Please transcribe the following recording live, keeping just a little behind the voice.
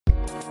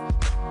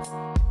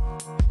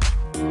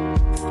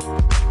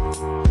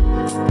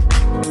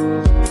All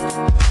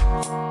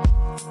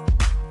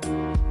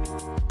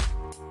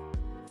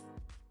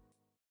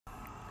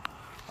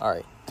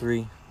right,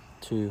 3,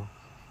 2,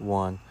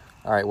 1.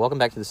 All right, welcome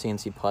back to the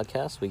CNC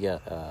podcast. We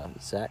got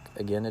Zach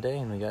again today,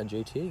 and we got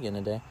JT again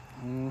today.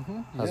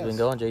 Mm-hmm. How's it been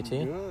going, JT?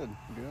 Good.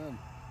 How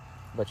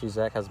about you,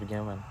 Zach? How's it been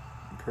going?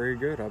 Pretty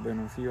good. I've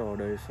been with you all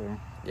day, so.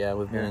 Yeah,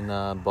 we've been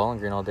in Bowling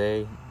Green all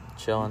day,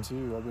 chilling. Me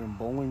too. I've been in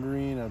Bowling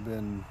Green. I've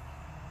been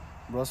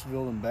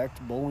Russellville and back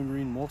to Bowling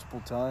Green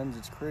multiple times.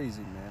 It's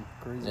crazy, man.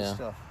 Crazy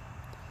stuff.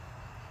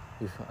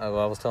 I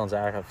was telling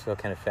Zach I feel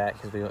kind of fat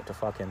because we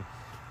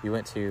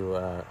went to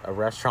a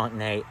restaurant,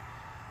 Nate.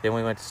 Then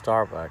we went to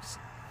Starbucks.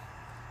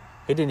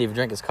 He didn't even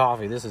drink his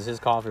coffee. This is his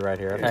coffee right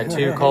here. I've had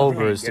 2 cold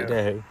brews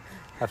today.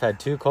 I've had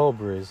 2 cold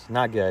brews.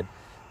 Not good.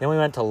 Then we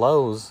went to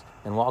Lowe's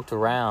and walked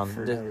around.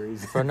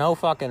 For no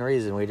fucking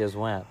reason. We just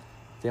went.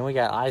 Then we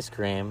got ice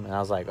cream, and I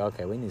was like,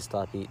 okay, we need to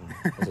stop eating.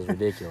 This is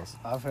ridiculous.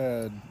 I've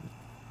had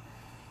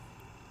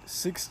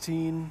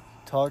 16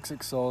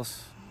 toxic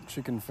sauce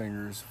chicken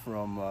fingers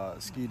from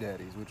Ski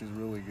Daddy's, which is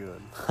really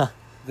good.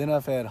 Then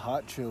I've had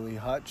hot chili,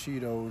 hot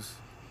Cheetos,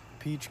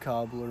 peach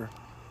cobbler,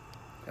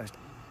 a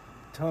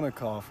ton of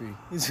coffee.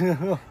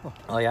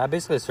 Oh, yeah, I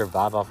basically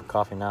survive off of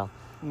coffee now.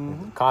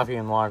 Mm-hmm. Coffee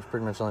and water is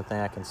pretty much the only thing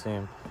I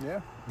consume.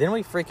 Yeah. Then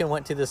we freaking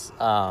went to this...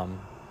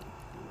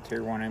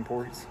 Tier 1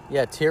 imports?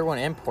 Yeah, Tier 1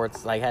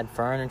 imports. Like, had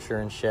furniture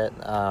and shit.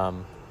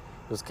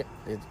 It was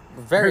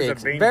very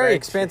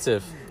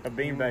expensive. A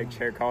beanbag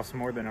chair costs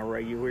more than a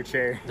regular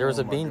chair. There was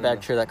a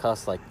beanbag chair that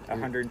cost like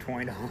 $120.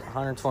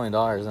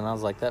 $120, and I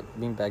was like, that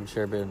beanbag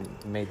chair been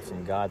made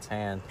from God's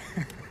hand.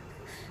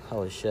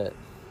 Holy shit.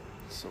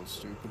 So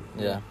stupid.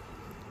 Yeah.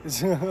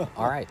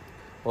 All right.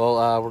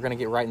 Well, we're going to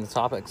get right into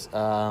topics.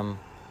 We're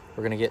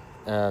going to get...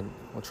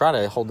 we'll try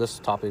to hold this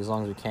topic as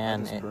long as we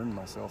can. I just burned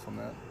myself on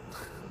that.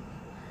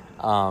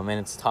 And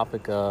it's the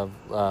topic of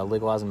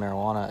legalizing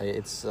marijuana.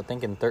 It's, I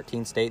think, in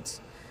 13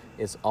 states,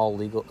 it's all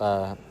legal.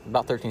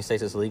 About 13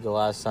 states it's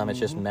legalized. Some it's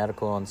just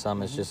medical, and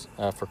some it's just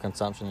for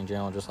consumption in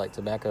general, just like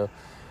tobacco.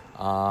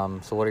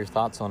 So what are your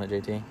thoughts on it,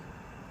 JT?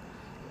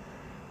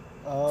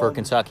 For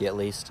Kentucky, at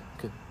least.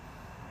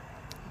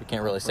 We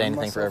can't really say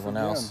anything for everyone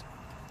else.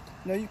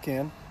 No, you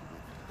can.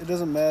 It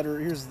doesn't matter.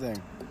 Here's the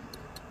thing.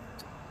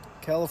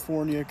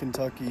 California,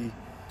 Kentucky,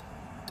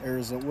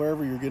 Arizona,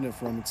 wherever you're getting it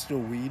from, it's still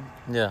weed.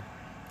 Yeah.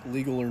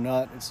 Legal or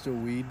not, it's still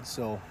weed.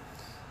 So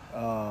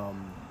I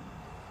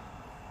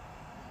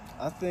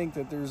think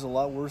that there's a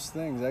lot worse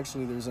things.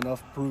 Actually, there's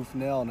enough proof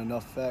now and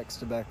enough facts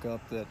to back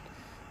up that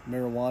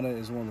marijuana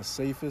is one of the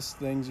safest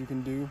things you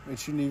can do. It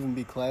shouldn't even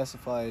be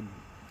classified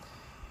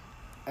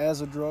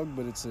as a drug,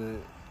 but it's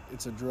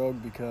a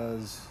drug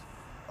because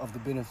of the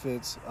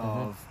benefits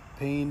of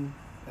pain.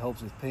 It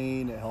helps with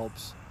pain. It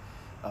helps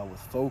with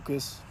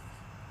focus.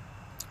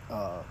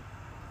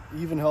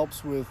 Even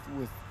helps with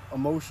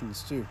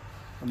emotions too.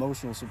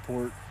 Emotional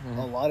support.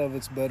 A lot of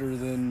it's better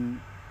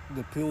than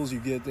the pills you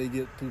get. They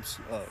get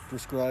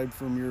prescribed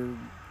from your...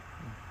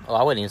 Well,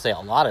 I wouldn't even say a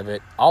lot of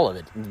it. All of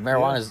it.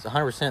 Marijuana is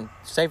 100%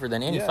 safer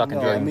than any drug you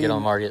can get on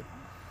the market.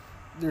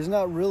 There's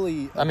not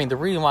really... I mean, the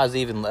reason why it's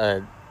even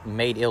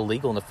made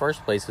illegal in the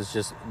first place is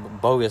just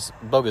bogus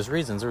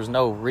reasons. There's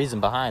no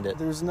reason behind it.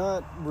 There's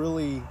not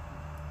really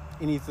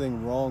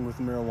anything wrong with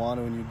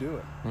marijuana when you do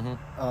it.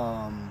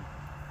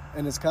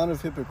 And it's kind of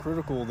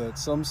hypocritical that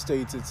some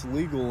states it's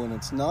legal and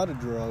it's not a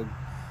drug,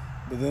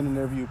 but then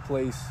whenever you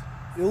place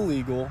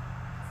illegal,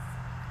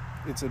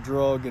 it's a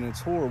drug and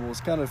it's horrible.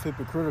 It's kind of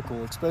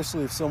hypocritical,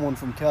 especially if someone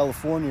from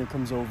California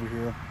comes over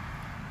here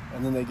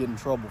and then they get in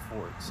trouble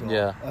for it. So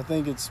yeah. I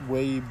think it's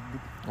way...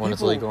 When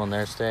it's legal in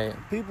their state.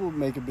 People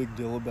make a big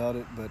deal about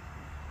it, but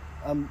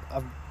I'm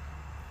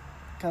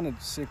kind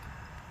of sick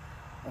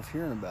of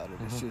hearing about it.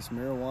 It's just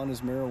marijuana is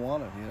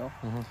marijuana, you know?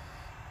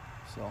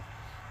 So...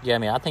 Yeah, I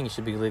mean, I think it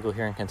should be legal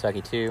here in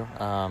Kentucky, too.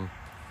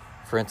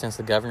 For instance,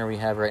 the governor we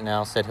have right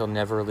now said he'll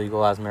never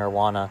legalize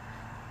marijuana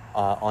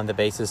on the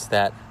basis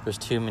that there's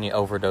too many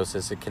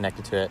overdoses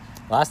connected to it.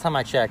 Last time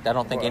I checked, I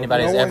don't think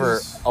anybody's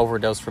ever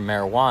overdosed from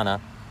marijuana.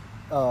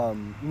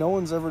 No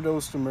one's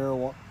overdosed from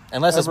marijuana.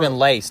 Unless it's been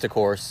laced, of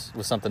course,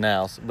 with something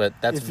else, but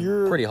that's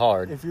pretty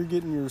hard. If you're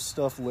getting your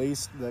stuff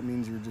laced, that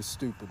means you're just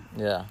stupid.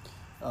 Yeah.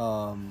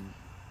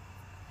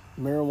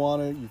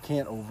 Marijuana, you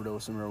can't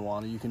overdose on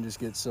marijuana. You can just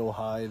get so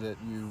high that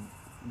you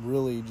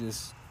really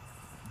just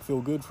feel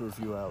good for a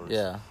few hours.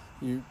 Yeah.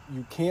 You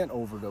can't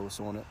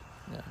overdose on it.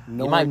 Yeah.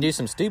 You might do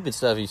some stupid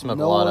stuff if you smoke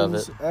a lot of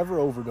it. No one's ever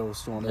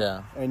overdosed on it.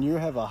 Yeah. And you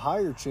have a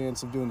higher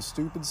chance of doing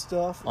stupid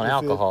stuff on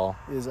alcohol.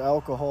 It is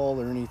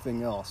alcohol or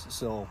anything else.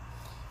 So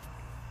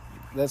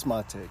that's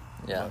my take.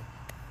 Yeah.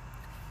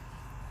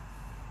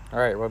 All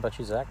right. What about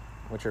you, Zach?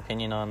 What's your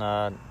opinion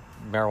on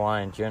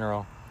marijuana in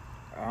general?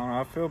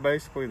 I feel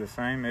basically the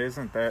same. It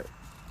isn't that...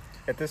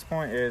 At this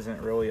point, it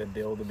isn't really a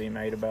deal to be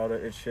made about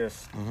it. It's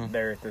just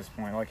there at this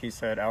point. Like he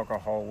said,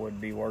 alcohol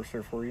would be worse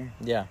for you.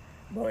 Yeah.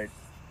 But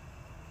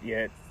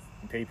yet,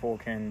 people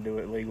can do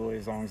it legally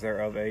as long as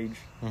they're of age.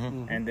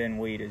 And then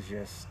weed is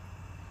just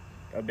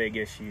a big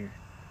issue.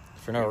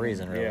 For no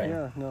reason, really.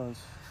 Yeah, no.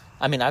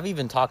 I mean, I've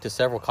even talked to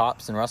several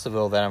cops in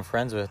Russellville that I'm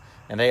friends with,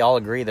 and they all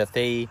agree that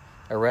they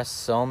arrest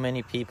so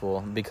many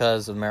people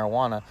because of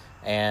marijuana.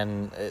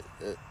 And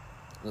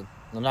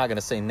I'm not going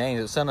to say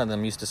names, but some of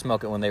them used to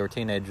smoke it when they were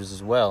teenagers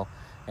as well,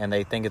 and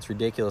they think it's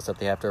ridiculous that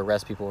they have to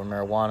arrest people with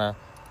marijuana.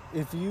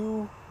 If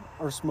you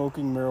are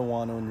smoking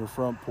marijuana on your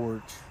front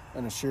porch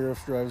and a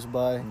sheriff drives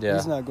by, Yeah.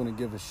 he's not going to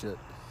give a shit.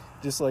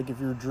 Just like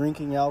if you're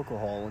drinking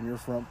alcohol on your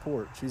front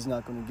porch, he's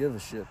not going to give a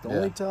shit. The Yeah.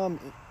 only time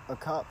a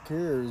cop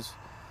cares,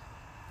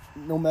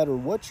 no matter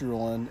what you're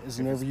on, is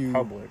If whenever it's you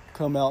public.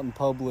 come out in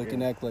public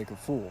and Yeah. act like a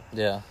fool.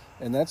 Yeah.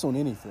 And that's on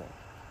anything,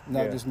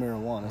 not Yeah. just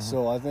marijuana. Mm-hmm.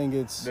 So I think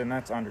Then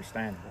that's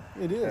understandable.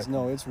 it is.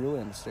 Definitely. No, it's really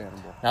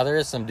understandable. Now, there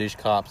is some douche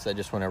cops that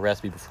just want to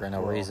arrest people for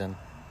no Well, reason.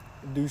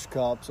 Douche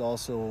cops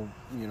also,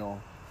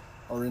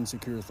 are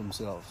insecure with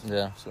themselves.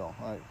 Yeah. So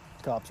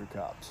cops are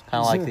cops.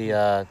 Kind of like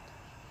the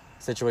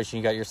situation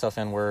you got yourself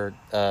in where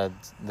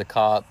the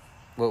cop,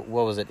 what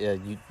was it?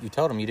 You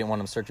told him you didn't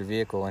want him to search your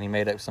vehicle, and he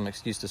made up some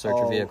excuse to search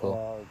your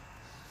vehicle.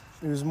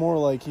 It was more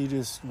like he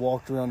just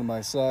walked around to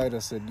my side. I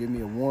said, give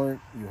me a warrant.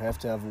 You have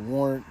to have a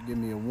warrant. Give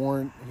me a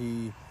warrant.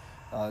 He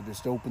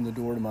just opened the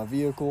door to my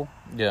vehicle,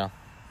 Yeah.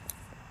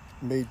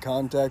 made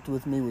contact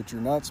with me, which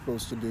you're not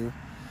supposed to do.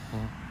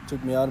 Mhm.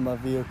 Took me out of my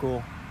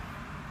vehicle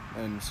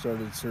and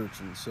started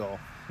searching. So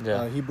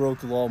Yeah. he broke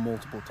the law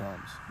multiple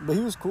times. But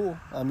he was cool.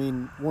 I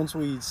mean, once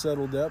we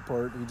settled that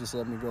part, he just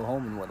let me go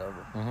home and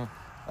whatever. Hmm.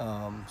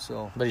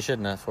 But he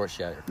shouldn't have forced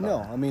you out of your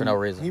No, car. I mean, for no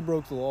reason. he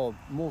broke the law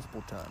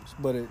multiple times.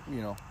 But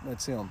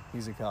that's him.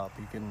 He's a cop.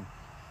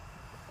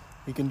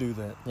 He can do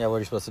that. Yeah, what are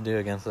you supposed to do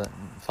against it?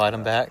 Fight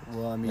him back?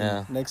 Well, I mean,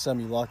 Yeah. next time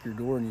you lock your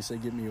door and you say,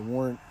 "Get me a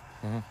warrant,"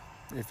 Mhm.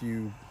 if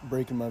you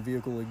break in my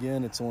vehicle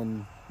again, it's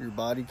on your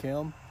body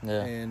cam,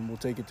 Yeah. and we'll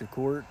take it to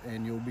court,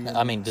 and you'll be in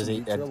I mean, does some he?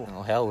 deep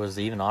trouble. Hell, was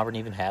Auburn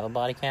even have a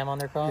body cam on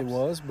their cops? It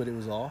was, but it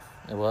was off.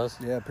 It was?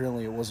 Yeah,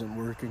 apparently it wasn't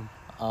working.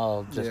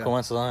 Oh, just Yeah.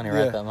 coincidentally,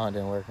 Yeah. right? That month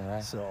didn't work,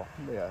 right? So,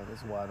 yeah,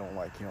 that's why I don't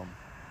like him.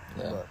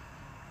 Yeah. But,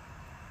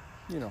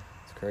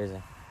 It's crazy.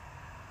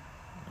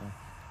 Yeah.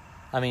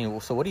 I mean,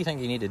 so what do you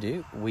think you need to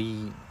do?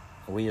 We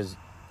as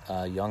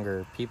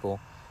younger people,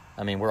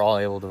 I mean, we're all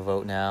able to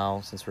vote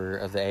now since we're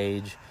of the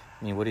age.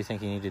 I mean, what do you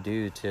think you need to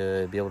do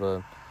to be able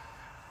to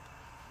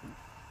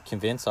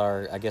convince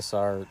our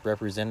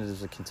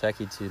representatives of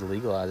Kentucky to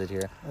legalize it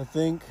here? I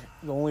think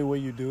the only way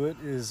you do it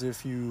is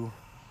if you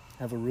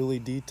have a really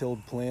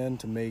detailed plan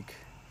to make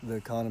the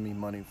economy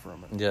money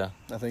from it. Yeah.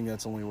 I think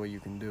that's the only way you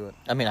can do it.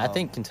 I mean, I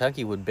think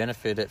Kentucky would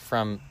benefit it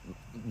from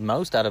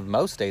out of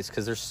most states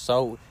because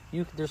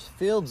there's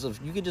fields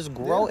of, you could just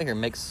grow it here,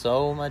 make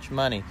so much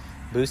money,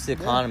 boost the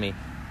economy,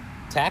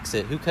 tax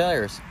it. Who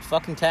cares?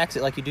 Fucking tax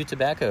it like you do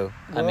tobacco.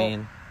 Well, I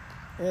mean,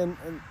 and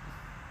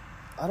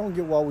I don't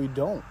get why we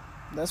don't.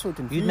 That's what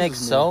confuses you'd make me.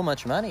 so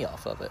much money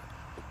off of it.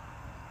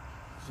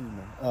 Excuse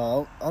me.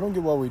 I don't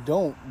get why we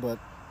don't, but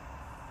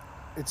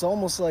it's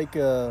almost like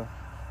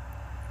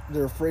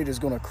they're afraid it's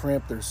going to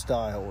cramp their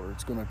style or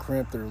it's going to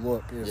cramp their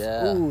look. If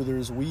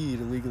there's weed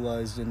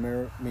legalized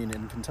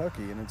in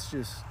Kentucky, and it's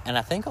just. And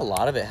I think a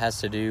lot of it has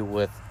to do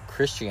with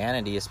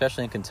Christianity,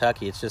 especially in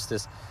Kentucky. It's just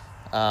this,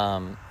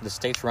 the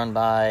state's run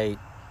by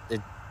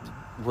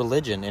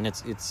religion, and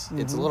it's a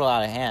little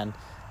out of hand.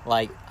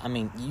 Like, I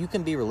mean, you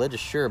can be religious,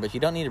 sure, but you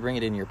don't need to bring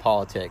it in your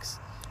politics.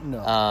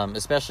 No.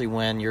 Especially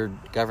when you're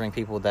governing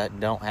people that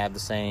don't have the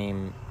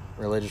same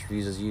religious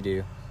views as you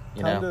do.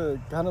 Kind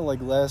of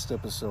like last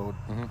episode.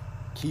 Mhm.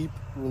 Keep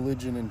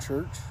religion in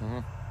church,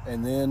 Mhm.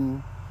 and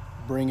then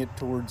bring it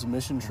towards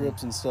mission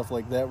trips and stuff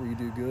like that where you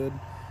do good.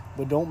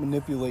 But don't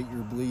manipulate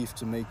your belief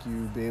to make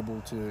you be able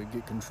to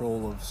get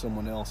control of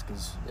someone else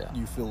because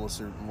you feel a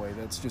certain way.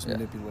 That's just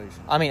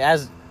manipulation. I mean,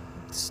 as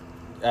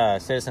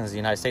citizens of the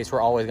United States,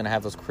 we're always going to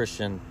have those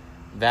Christian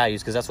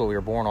values because that's what we were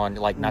born on,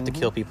 like not to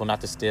kill people,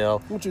 not to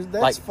steal.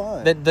 That's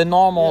fine. The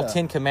normal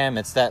 10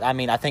 commandments that, I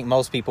mean, I think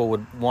most people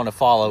would want to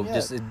follow,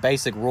 just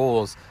basic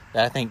rules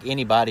that I think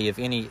anybody of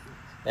any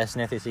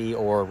ethnicity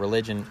or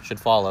religion should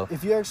follow.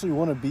 If you actually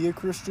want to be a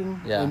Christian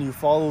and you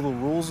follow the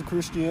rules of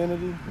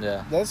Christianity,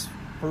 that's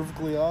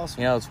perfectly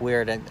awesome. You know, it's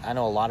weird. I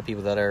know a lot of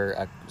people that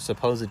are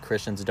supposed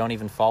Christians don't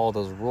even follow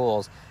those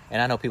rules.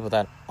 And I know people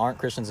that aren't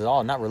Christians at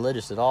all, not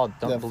religious at all,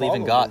 don't believe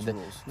in God.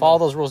 Follow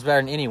those rules better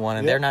than anyone,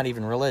 and they're not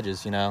even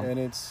religious, you know?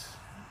 And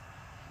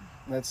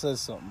that says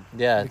something.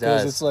 Yeah, it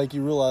because does. It's like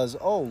you realize,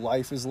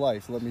 life is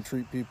life. Let me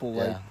treat people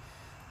like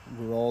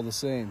we're all the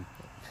same.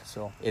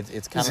 So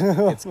it's kind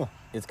of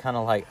it's kind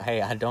of like,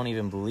 hey, I don't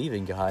even believe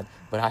in God,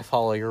 but I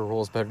follow your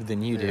rules better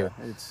than you do.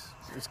 It's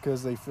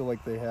because they feel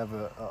like they have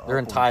they're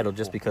entitled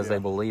just because they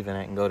believe in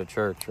it and go to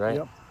church, right?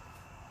 Yep.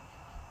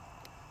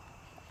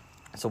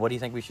 So what do you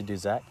think we should do,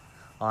 Zach,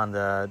 on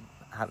the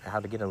how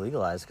to get it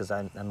legalized? Because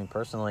I mean,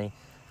 personally,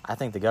 I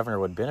think the governor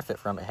would benefit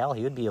from it. Hell,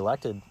 he would be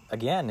elected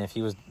again if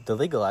he was to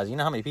legalize. You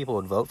know how many people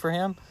would vote for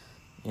him?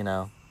 You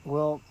know.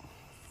 Well,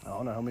 I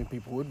don't know how many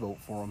people would vote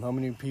for him. How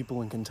many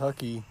people in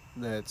Kentucky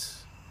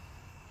that's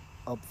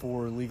up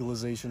for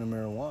legalization of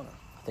marijuana?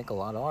 I think a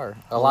lot are.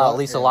 A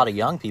lot of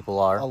young people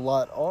are. A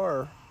lot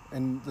are.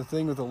 And the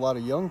thing with a lot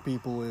of young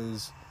people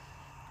is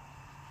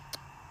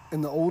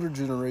in the older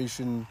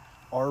generation,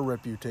 our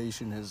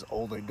reputation is,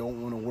 they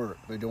don't want to work.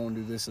 They don't want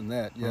to do this and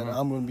that. Yet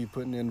I'm going to be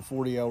putting in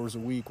 40 hours a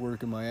week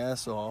working my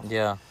ass off.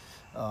 Yeah.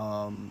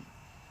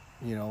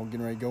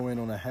 Getting ready to go in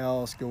on a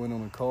house, go in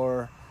on a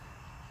car,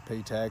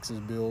 pay taxes,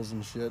 bills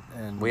and shit.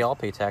 And we all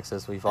pay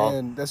taxes.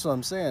 And that's what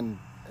I'm saying.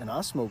 And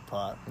I smoke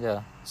pot.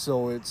 Yeah.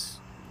 So it's,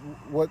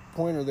 what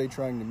point are they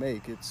trying to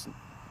make? It's,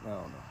 I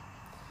don't know.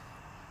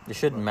 It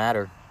shouldn't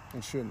matter.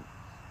 It shouldn't.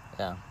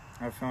 Yeah.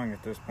 I have a feeling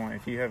at this point,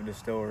 if you have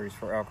distilleries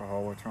for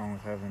alcohol, what's wrong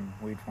with having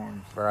weed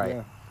farms? Right.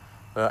 Yeah.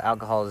 Well,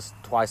 alcohol is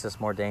twice as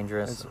more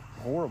dangerous. It's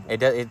horrible.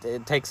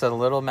 It takes a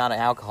little amount of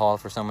alcohol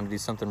for someone to do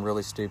something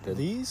really stupid.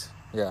 These?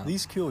 Yeah.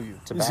 These kill you.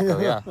 Tobacco,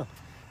 yeah.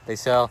 They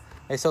sell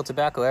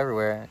tobacco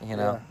everywhere,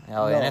 Yeah.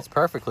 and it's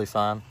perfectly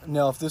fine.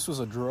 Now, if this was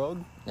a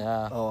drug,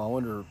 Yeah. I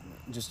wonder,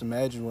 just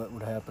imagine what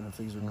would happen if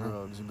these are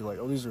drugs. You'd be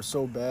like, these are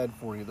so bad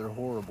for you, they're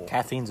horrible.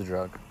 Caffeine's a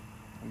drug.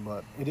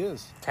 But it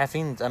is.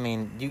 Caffeine, I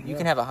mean, you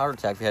can have a heart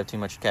attack if you have too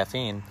much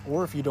caffeine.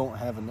 Or if you don't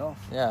have enough.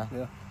 Yeah.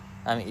 Yeah.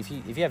 I mean, if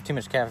you have too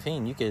much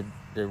caffeine, you could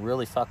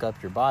really fuck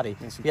up your body.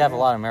 Yes, if you have a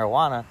lot of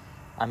marijuana,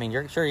 I mean,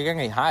 you're going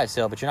to get high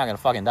still, but you're not going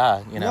to fucking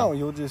die, No,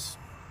 you'll just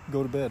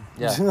go to bed.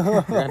 Yeah.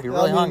 You're going to be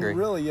really hungry.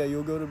 Really, yeah,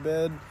 you'll go to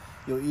bed,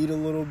 you'll eat a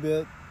little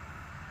bit,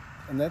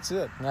 and that's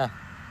it. Yeah.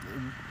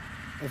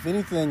 If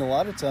anything, a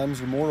lot of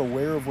times you're more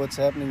aware of what's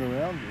happening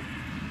around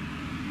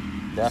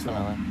you.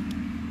 Definitely.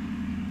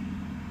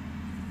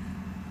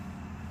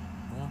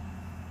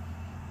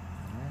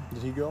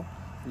 Did he go?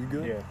 You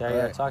good? Yeah. Yeah,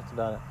 I Right. talked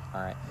about it.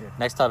 All right. Yeah.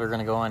 Next topic we're going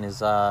to go on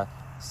is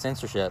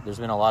censorship. There's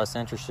been a lot of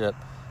censorship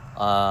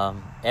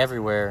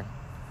everywhere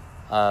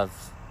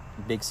of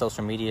big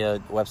social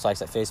media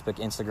websites like Facebook,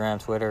 Instagram,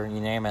 Twitter,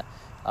 you name it,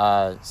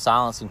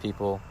 silencing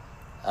people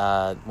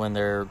when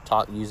they're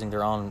using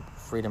their own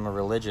freedom of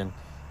religion.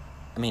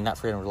 I mean, not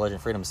freedom of religion,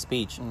 freedom of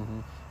speech. Mm-hmm.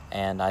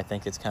 And I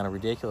think it's kind of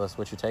ridiculous.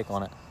 What's your take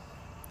on it?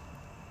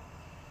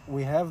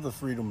 We have the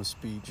freedom of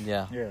speech.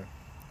 Yeah. Yeah.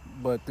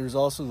 But there's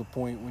also the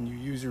point when you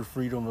use your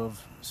freedom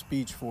of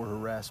speech for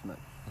harassment.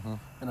 Mm-hmm.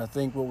 And I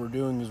think what we're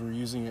doing is we're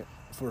using it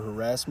for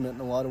harassment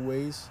in a lot of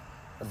ways,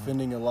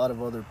 offending a lot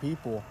of other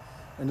people.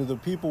 And to the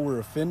people we're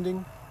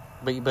offending...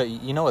 But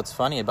you know what's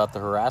funny about the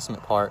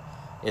harassment part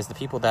is the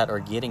people that are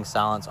getting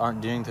silenced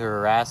aren't doing the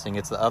harassing.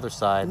 It's the other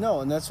side.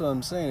 No, and that's what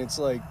I'm saying. It's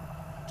like,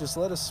 just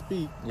let us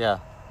speak Yeah.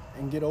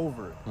 and get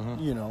over it.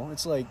 Mm-hmm.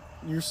 It's like,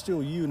 you're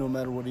still you no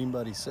matter what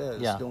anybody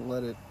says. Yeah. Don't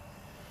let it...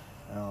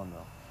 I don't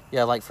know.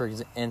 Yeah, like for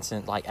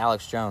instance, like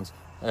Alex Jones,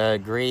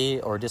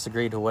 agree or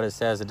disagree to what it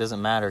says. It doesn't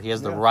matter. He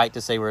has the right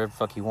to say whatever the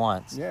fuck he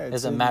wants. Yeah, it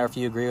doesn't matter if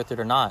you agree with it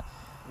or not.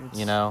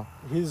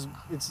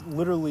 It's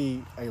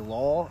literally a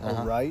law,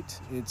 a right.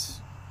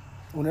 It's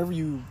whenever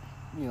you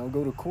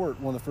go to court,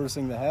 one of the first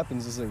things that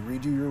happens is they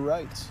read you your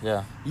rights.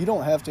 Yeah. You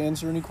don't have to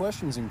answer any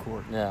questions in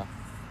court. Yeah.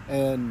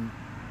 And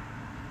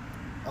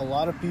a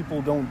lot of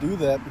people don't do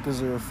that because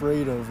they're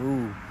afraid of,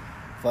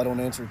 if I don't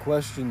answer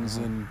questions,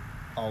 then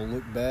I'll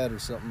look bad or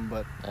something.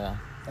 But Yeah.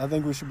 I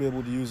think we should be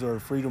able to use our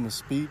freedom of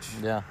speech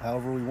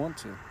however we want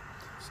to.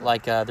 So.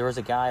 Like there was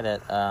a guy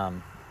that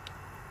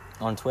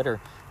on Twitter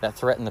that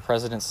threatened the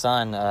president's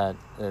son,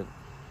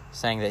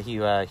 saying that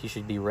he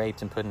should be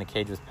raped and put in a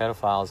cage with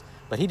pedophiles,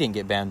 but he didn't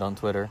get banned on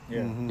Twitter. Yeah.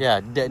 Mm-hmm.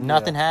 Yeah,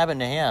 nothing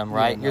happened to him,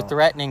 right? Yeah, You're no.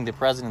 threatening the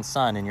president's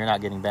son, and you're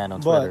not getting banned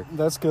on Twitter. But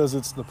that's because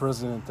it's the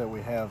president that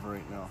we have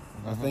right now.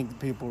 I Mm-hmm. think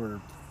people are,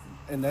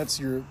 and that's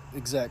your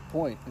exact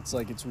point. It's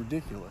like, it's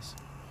ridiculous.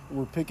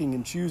 We're picking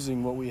and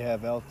choosing what we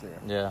have out there.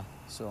 Yeah.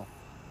 So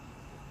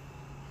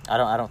I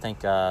don't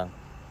think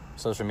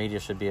social media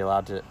should be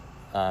allowed to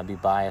be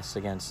biased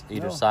against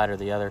either side or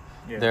the other.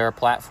 Yeah. They're a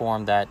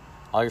platform that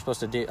all they're supposed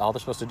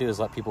to do is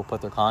let people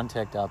put their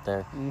content out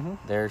there.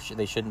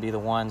 They shouldn't be the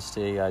ones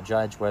to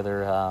judge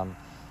whether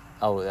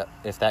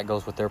if that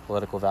goes with their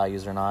political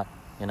values or not.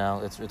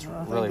 It's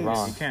really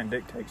wrong. You can't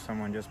dictate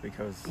someone just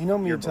because. you know how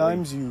many your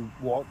times belief. you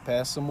walk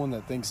past someone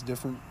that thinks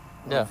different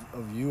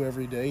of you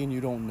every day and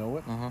you don't know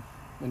it,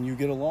 and you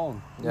get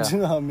along. Yeah.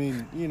 I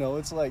mean,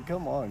 it's like,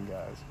 come on,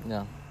 guys.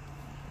 Yeah,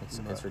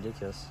 it's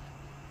ridiculous.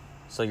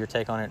 So your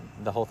take on it,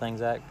 the whole thing,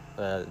 Zach,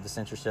 the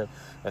censorship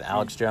with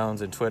Alex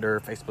Jones and Twitter,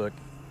 Facebook.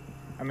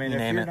 I mean, you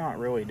if name you're it. not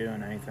really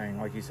doing anything,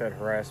 like you said,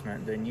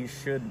 harassment, then you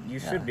should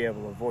be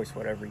able to voice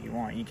whatever you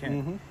want. You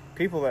can't.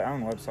 People that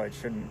own websites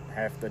shouldn't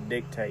have to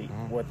dictate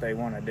what they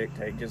want to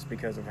dictate just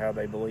because of how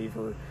they believe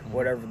or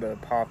whatever the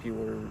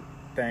popular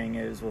thing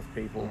is with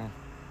people,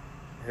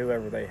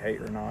 whoever they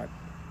hate or not.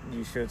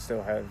 You should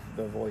still have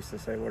the voice to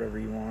say whatever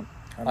you want,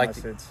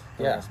 unless it's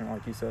harassment,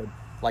 like you said.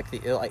 Like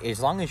as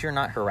long as you're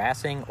not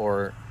harassing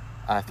or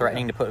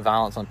threatening to put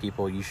violence on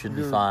people, you should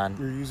be fine.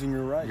 You're using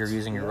your rights. You're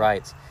using your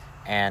rights.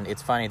 And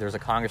it's funny, there's a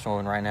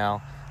congresswoman right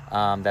now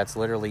that's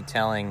literally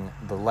telling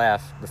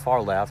the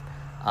far left,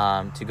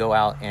 to go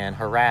out and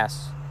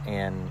harass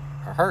and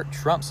hurt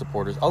Trump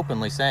supporters,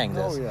 openly saying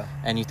this. Oh, yeah.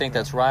 And you think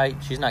that's right?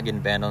 She's not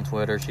getting banned on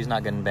Twitter. She's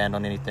not getting banned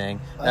on anything.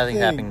 Nothing's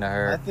happening to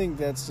her. I think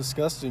that's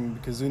disgusting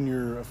because then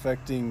you're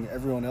affecting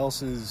everyone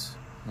else's...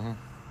 I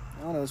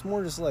don't know, it's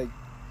more just like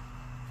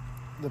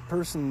the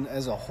person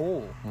as a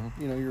whole.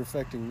 You know, you're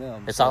affecting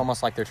them. It's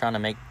almost like they're trying to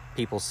make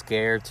people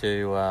scared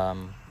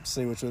to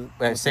say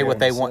what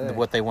they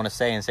want to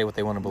say and say what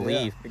they want to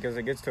believe. Because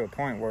it gets to a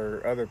point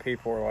where other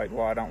people are like,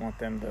 well, I don't want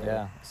them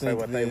to say think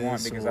what they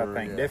want because I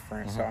think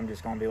different, Mm-hmm. so I'm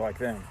just going to be like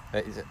them.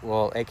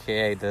 Well,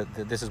 AKA,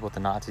 this is what the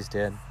Nazis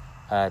did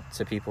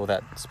to people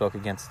that spoke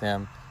against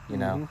them. You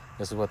know,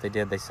 this is what they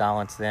did. They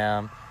silenced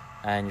them,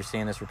 and you're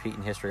seeing this repeat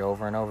in history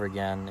over and over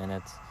again. And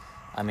it's,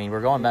 I mean, we're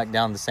going back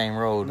down the same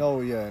road.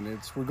 No, yeah, and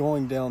we're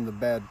going down the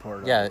bad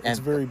part. Yeah, it's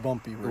very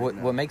bumpy right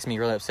now. What makes me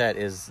really upset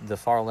is the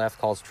far left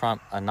calls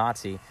Trump a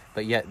Nazi,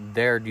 but yet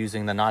they're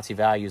using the Nazi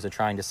values of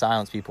trying to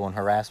silence people and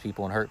harass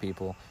people and hurt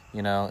people.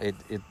 You know,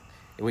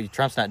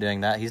 Trump's not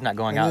doing that. He's not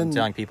going out and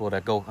telling people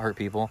to go hurt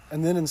people.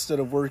 And then instead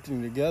of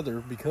working together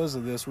because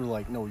of this, we're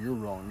like, no, you're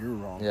wrong. You're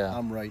wrong. Yeah.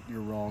 I'm right.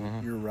 You're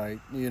wrong. You're right.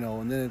 You know,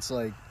 and then it's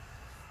like,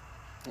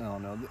 I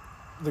don't know.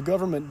 The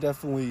government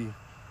definitely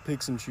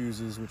picks and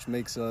chooses, which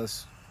makes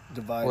us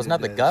divided. Well, it's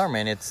not the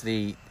government.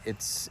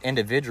 It's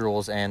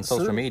individuals and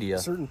social media.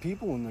 Certain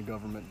people in the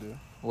government do.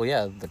 Well,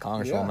 yeah, the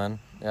congresswoman.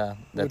 Yeah,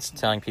 that's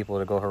telling people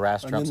to go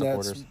harass Trump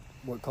supporters. That's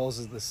what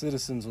causes the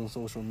citizens on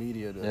social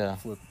media to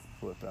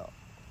flip out.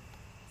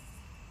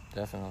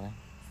 Definitely.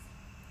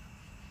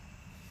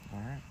 All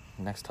right.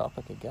 Next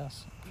topic, I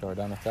guess. So we're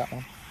done with that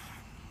one.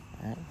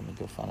 All right. Let me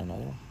go find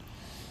another one.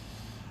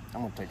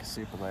 I'm going to take a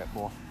sip of that,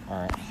 boy.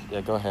 All right.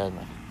 Yeah, go ahead.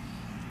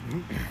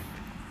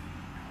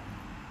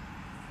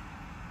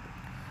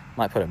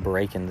 Might put a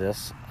break in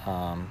this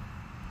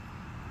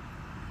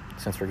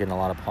since we're getting a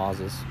lot of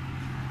pauses.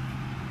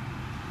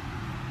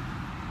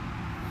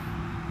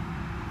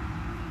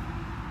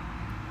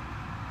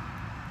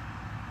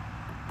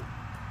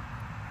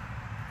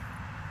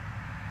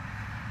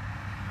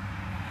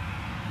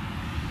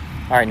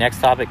 All right, next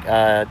topic,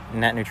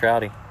 net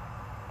neutrality.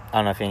 I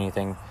don't know if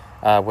anything.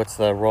 What's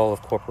the role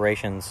of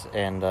corporations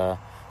and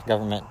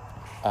government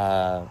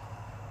to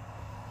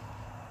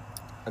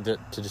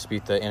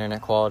dispute the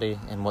internet quality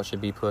and what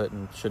should be put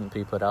and shouldn't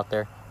be put out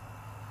there?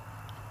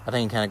 I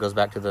think it kind of goes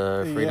back to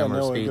the freedom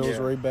of speech. It goes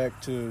right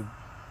back to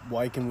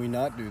why can we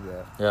not do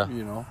that? Yeah.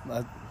 You know,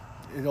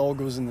 it all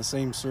goes in the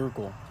same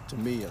circle, to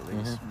me at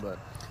least. But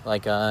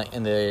like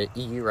in the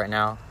EU right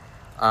now,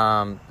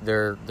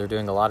 they're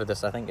doing a lot of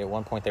this. I think at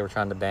one point they were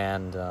trying to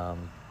ban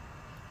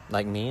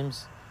like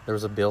memes. There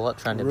was a bill up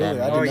trying to ban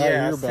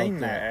memes. I've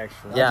seen that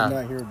actually. Yeah. I did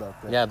not hear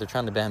about that. Yeah, they're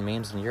trying to ban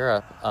memes in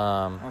Europe.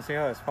 I don't see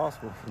how that's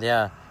possible.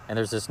 Yeah, and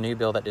there's this new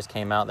bill that just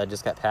came out that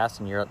just got passed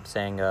in Europe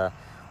saying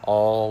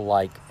all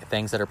like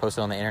things that are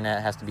posted on the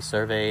internet has to be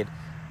surveyed,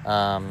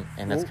 and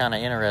that's kind of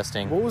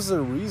interesting. What was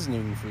their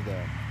reasoning for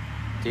that?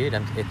 Dude,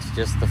 it's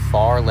just the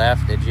far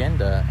left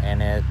agenda,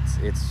 and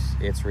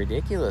it's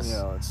ridiculous.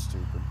 Yeah, it's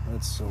stupid.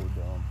 That's so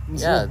dumb.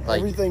 Yeah, like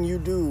everything you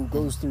do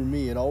goes through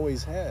me. It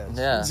always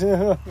has.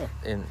 Yeah,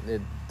 and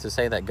to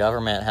say that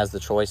government has the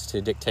choice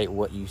to dictate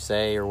what you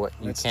say or what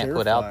you can't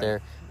put out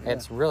there,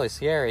 it's really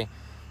scary.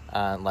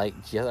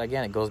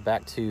 Again, it goes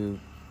back to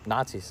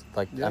Nazis.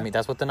 I mean,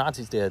 that's what the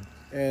Nazis did.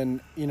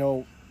 And you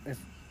know, if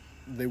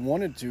they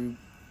wanted to,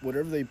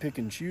 whatever they pick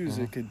and choose,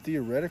 it could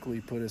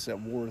theoretically put us at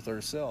war with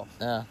ourselves.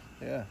 Yeah.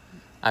 Yeah.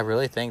 I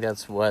really think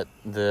that's what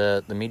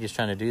the media's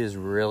trying to do, is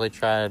really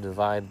try to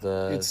divide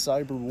It's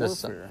cyber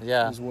warfare.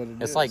 Is what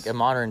it it's is. like a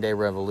modern day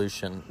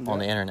revolution on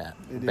the internet,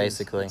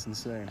 basically. It's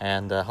insane.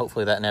 And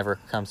hopefully that never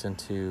comes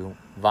into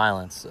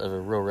violence of a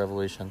real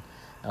revolution.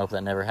 I hope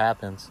that never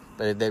happens.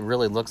 But it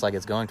really looks like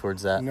it's going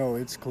towards that. No,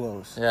 it's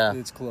close. Yeah.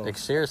 It's close.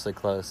 It's seriously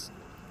close.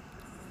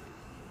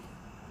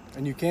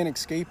 And you can't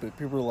escape it.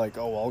 People are like,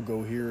 "Oh, I'll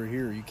go here or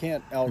here." You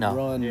can't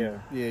outrun. Yeah.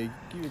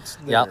 It's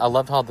there. Yeah, I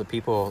loved how the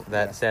people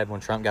that said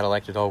when Trump got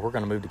elected, "Oh, we're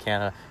going to move to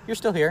Canada." You're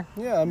still here.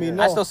 Yeah, I mean,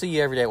 I still see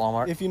you every day at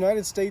Walmart. If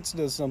United States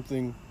does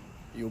something,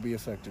 you'll be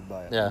affected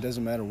by it. Yeah. It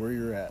doesn't matter where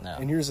you're at. No.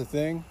 And here's the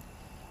thing: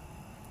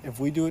 if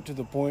we do it to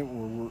the point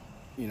where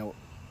we're,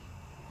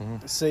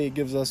 say it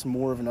gives us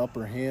more of an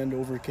upper hand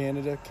over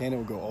Canada, Canada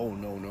will go, "Oh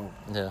no."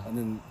 Yeah. And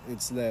then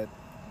it's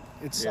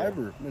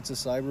cyber. It's a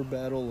cyber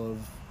battle of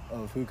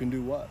who can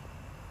do what.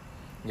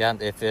 Yeah,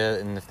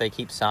 if they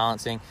keep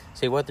silencing,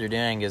 see what they're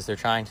doing is they're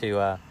trying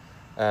to,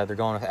 they're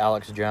going with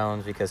Alex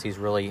Jones because he's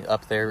really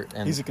up there.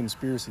 And he's a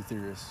conspiracy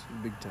theorist,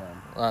 big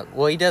time.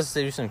 Well, he does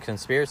do some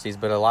conspiracies,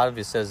 but a lot of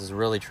it says is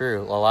really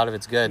true. A lot of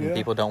it's good, and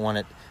people don't want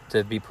it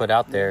to be put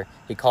out there.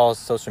 He calls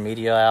social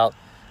media out.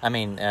 I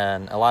mean,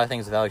 and a lot of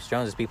things with Alex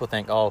Jones is people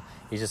think, oh,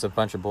 he's just a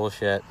bunch of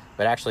bullshit.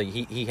 But actually,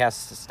 he has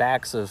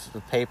stacks of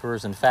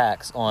papers and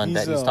facts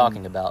that he's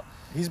talking about.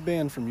 He's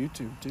banned from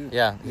YouTube, too.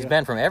 Yeah, he's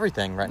banned from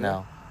everything right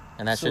now.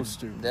 And that's so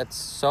stupid. That's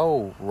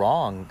so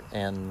wrong.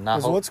 And not.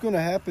 Because what's going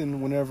to happen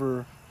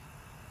whenever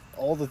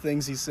all the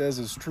things he says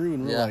is true,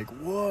 and we're like,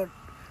 what?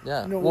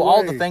 Yeah. No well, way.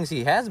 all the things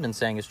he has been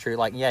saying is true.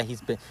 Like, yeah,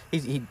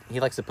 he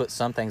likes to put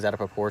some things out of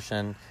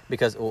proportion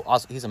because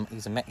also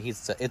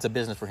it's a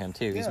business for him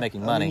too. He's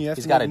making money.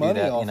 He's got to do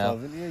that.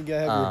 Of it. Yeah, you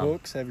got to have your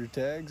hooks, have your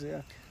tags.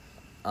 Yeah.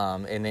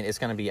 And then it's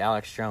going to be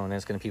Alex Jones, and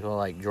it's going to be people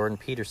like Jordan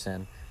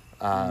Peterson,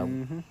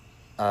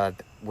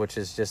 which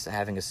is just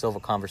having a civil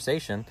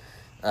conversation.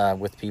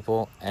 with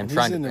people and He's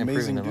trying an to improve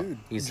amazing them. dude.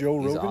 He's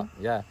Joe he's Rogan?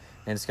 yeah,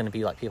 and it's going to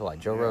be like people like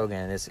Joe Yeah. Rogan,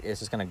 and it's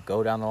just going to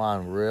go down the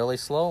line really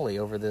slowly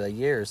over the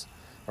years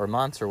or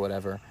months or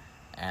whatever,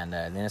 and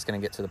then it's going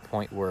to get to the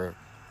point where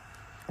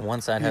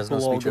one side has no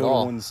People all speech at go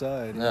all. to one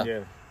side. Yeah.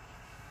 Yeah.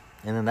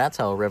 And then that's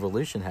how a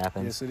revolution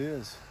happens. Yes, it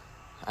is.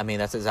 I mean,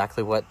 that's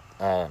exactly what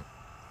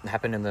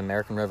happened in the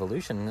American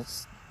Revolution.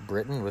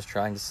 Britain was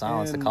trying to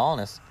silence the And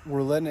colonists.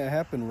 We're letting it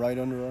happen right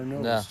under our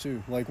nose, Yeah.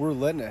 too. Like, we're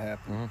letting it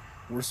happen.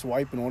 Mm-hmm. We're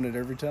swiping on it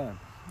every time.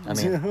 I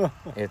mean,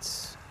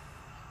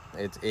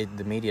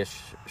 the media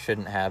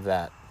shouldn't have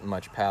that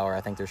much power.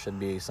 I think there should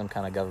be some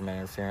kind of government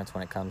interference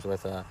when it comes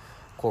with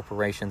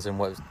corporations and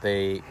what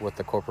the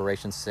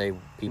corporations say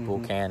people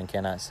Mm-hmm. can and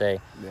cannot say.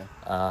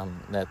 Yeah,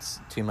 That's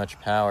too much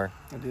power.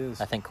 it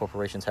is. I think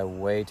corporations have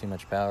way too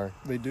much power.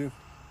 They do.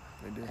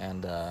 They do.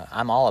 And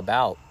I'm all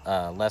about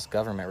less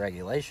government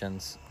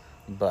regulations,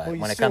 but Well,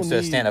 you when it still comes to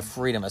a stand need- of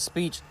freedom of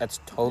speech, that's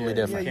totally Yeah,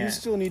 different. Yeah, you can't.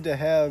 still need to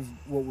have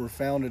what we're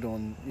founded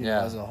on, you know,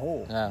 Yeah. as a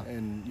whole. Yeah.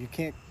 And you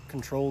can't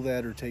control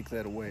that or take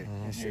that away.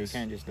 It's Yeah, you just,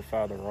 can't just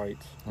defy the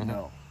rights.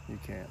 no, you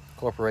can't.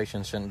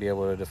 Corporations shouldn't be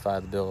able to defy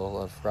the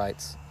Bill of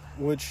Rights.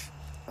 Which,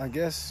 I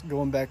guess,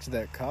 going back to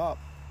that cop,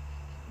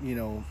 you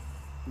know,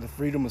 the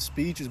freedom of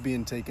speech is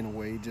being taken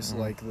away, just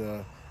like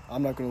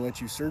I'm not going to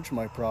let you search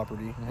my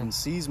property and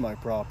seize my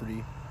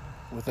property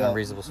without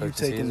Unreasonable you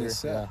search and taking this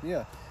seizure, step.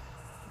 Yeah.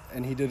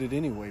 And he did it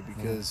anyway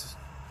because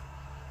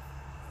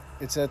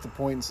it's at the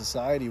point in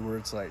society where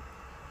it's like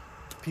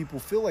people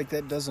feel like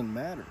that doesn't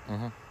matter,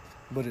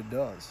 but it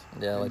does.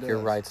 Yeah, It like your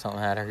does. rights don't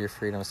matter, your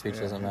freedom of speech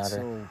Yeah, doesn't it's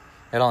matter. so-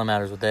 It only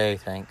matters what they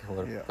think,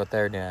 Yeah. what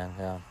they're doing.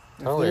 Yeah,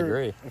 if totally they're-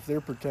 agree. If they're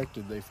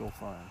protected, they feel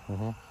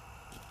fine.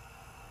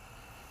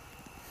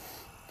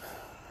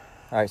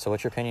 All right, so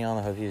what's your opinion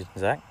on the reviews,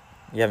 Zach?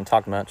 You haven't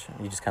talked much.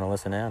 You just kind of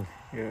listen in.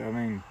 Yeah, I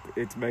mean,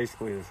 it's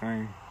basically the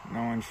same.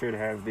 No one should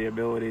have the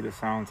ability to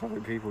silence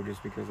other people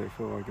just because they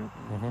feel like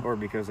it, or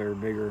because they're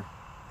bigger.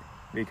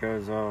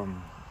 Because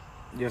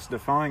just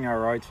defying our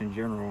rights in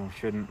general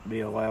shouldn't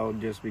be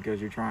allowed just because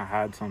you're trying to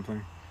hide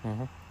something.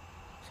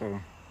 So,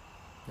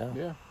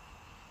 Yeah.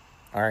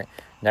 All right.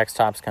 Next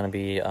topic's going to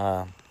be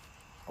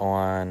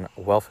on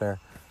welfare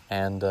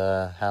and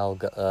how.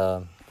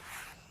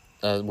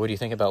 What do you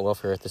think about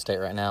welfare at the state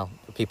right now?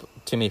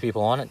 Too many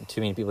people on it.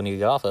 Too many people need to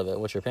get off of it.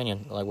 What's your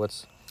opinion? Like,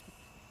 what's?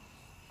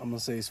 I'm going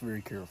to say this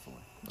very carefully.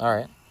 All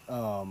right.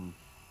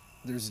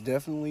 There's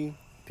definitely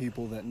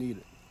people that need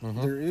it.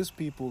 There is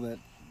people that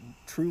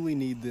truly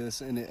need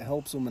this, and it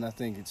helps them, and I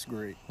think it's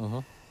great.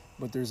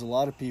 But there's a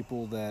lot of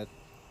people that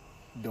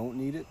don't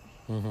need it.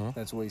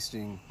 That's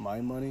wasting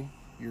my money,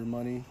 your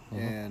money,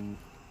 and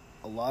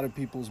a lot of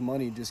people's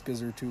money just because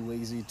they're too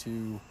lazy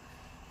to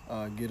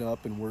get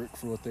up and work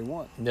for what they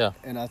want. Yeah.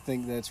 And I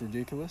think that's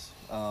ridiculous.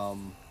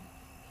 And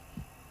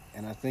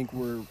I think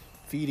we're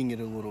feeding it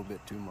a little bit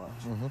too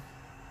much.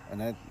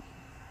 And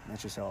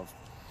that's just how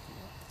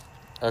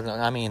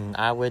I mean,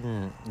 I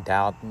wouldn't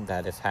doubt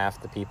that if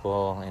half the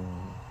people in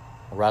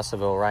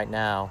Russellville right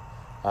now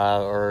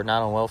are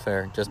not on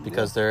welfare just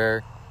because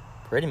they're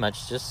pretty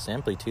much just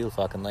simply too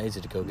fucking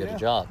lazy to go get a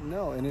job.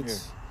 No, and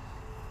it's...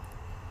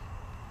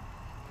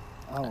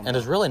 I don't know. And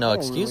there's really no I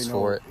don't excuse really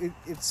for know.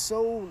 It's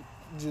so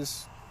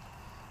just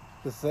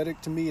pathetic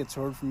to me. It's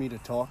hard for me to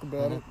talk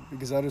about it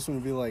because I just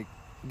want to be like,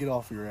 get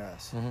off your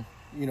ass.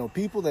 You know,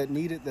 people that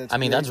need it, that's I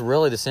mean, great. that's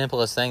really the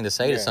simplest thing to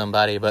say to Yeah.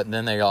 somebody, but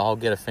then they all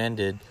get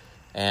offended.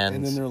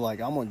 And then they're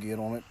like, I'm going to get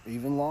on it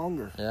even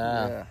longer.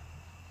 Yeah.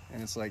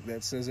 And it's like,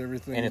 that says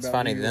everything And it's about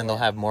funny, who you then they'll are.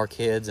 have more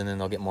kids, and then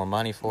they'll get more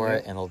money for Yeah.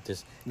 it, and they'll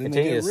just Then they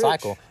continue get the rich.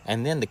 cycle.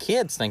 And then the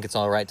kids think it's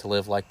all right to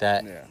live like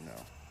that. Yeah,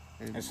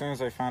 no. as soon as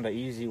they find an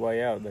easy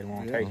way out, they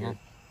won't take it.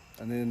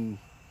 And then,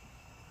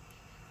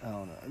 I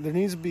don't know. There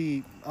needs to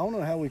be, I don't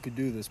know how we could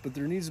do this, but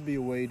there needs to be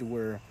a way to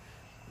where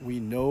we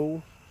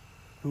know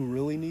who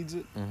really needs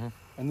it.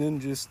 And then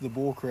just the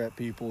bullcrap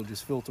people,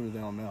 just filter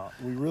them out.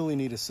 We really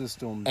need a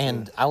system.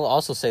 And I will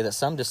also say that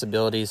some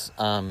disabilities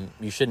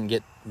you shouldn't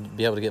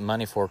be able to get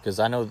money for, because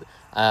I know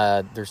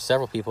there's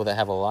several people that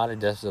have a lot of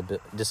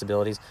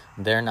disabilities.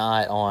 They're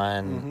not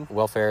on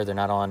welfare. They're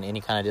not on any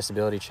kind of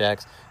disability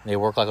checks. They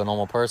work like a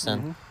normal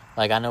person.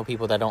 Like, I know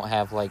people that don't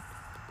have, like,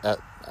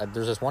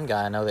 there's this one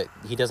guy I know that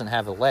he doesn't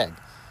have a leg.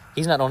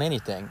 He's not on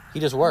anything. He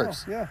just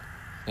works. Yeah.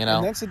 You know?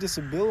 And that's a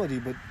disability,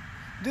 but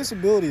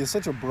disability is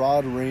such a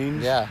broad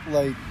range. Yeah.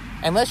 Like,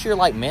 unless you're,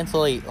 like,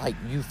 mentally, like,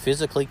 you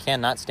physically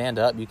cannot stand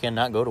up, you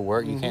cannot go to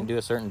work, you can't do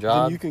a certain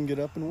job. then you can get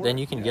up and work. Then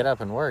you can get up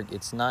and work.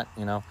 It's not,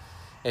 you know,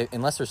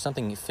 unless there's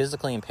something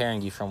physically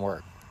impairing you from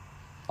work.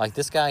 Like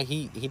this guy,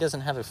 he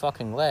doesn't have a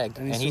fucking leg,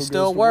 and he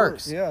still goes to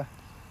works. work. Yeah.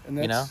 And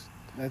that's, You know?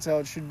 that's how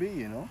it should be,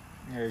 you know?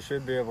 Yeah, you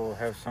should be able to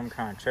have some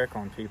kind of check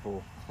on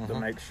people to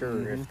make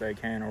sure if they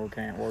can or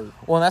can't work.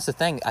 Well, and that's the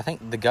thing. I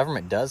think the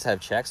government does have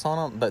checks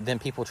on them, but then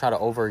people try to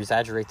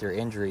over-exaggerate their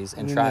injuries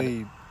and then try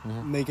they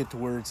to... make it to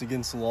where it's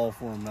against the law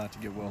for them not to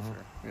get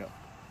welfare. Yeah.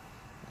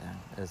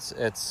 Yeah,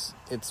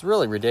 it's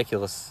really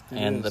ridiculous. It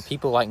and is. the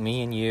people like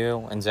me and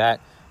you and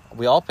Zach,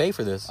 We all pay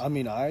for this. I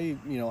mean,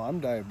 I'm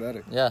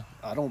diabetic. Yeah.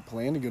 I don't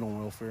plan to get on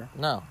welfare.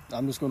 No.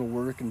 I'm just going to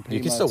work and pay You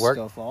can my still work.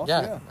 stuff off.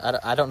 Yeah.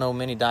 I don't know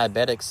many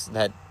diabetics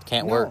that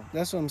can't work.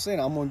 That's what I'm saying.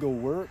 I'm going to go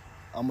work.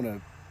 I'm going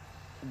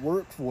to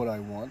work for what I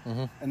want,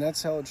 Mm-hmm. and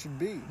that's how it should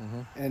be.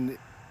 Mm-hmm. And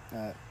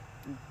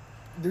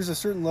there's a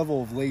certain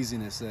level of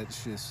laziness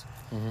that's just,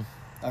 Mm-hmm.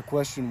 I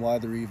question why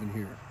they're even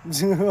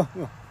here.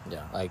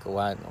 Yeah. Like,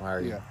 why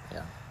are you? Yeah.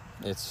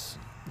 Yeah. It's...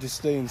 Just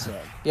stay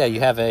inside. Yeah, you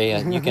have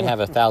you can have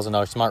a $1,000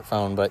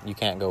 smartphone, but you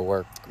can't go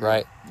work,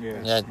 right?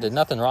 Yes. Yeah, there's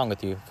nothing wrong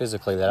with you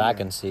physically that I Yeah.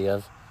 can see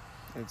of.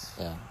 It's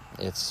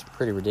It's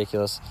pretty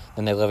ridiculous.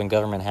 And they live in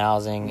government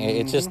housing.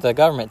 It's Mhm. just the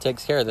government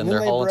takes care of them and then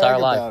their they whole brag entire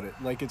life. about it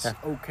like it's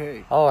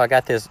okay. Oh, I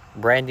got this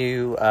brand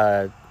new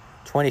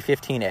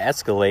 2015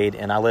 Escalade,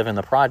 and I live in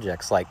the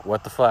projects. Like,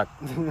 what the fuck?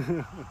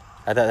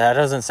 that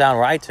doesn't sound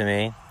right to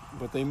me.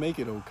 But they make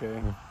it okay.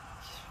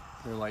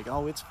 They're like,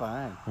 oh, it's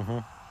fine. Mm-hmm.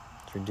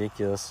 It's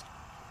ridiculous.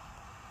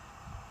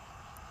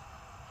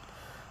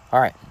 All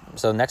right.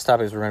 So next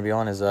topic we're going to be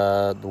on is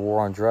the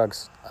war on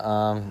drugs.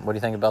 What do you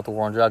think about the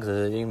war on drugs?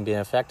 Is it even being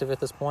effective at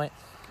this point?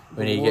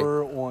 The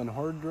war on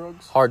hard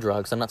drugs? Hard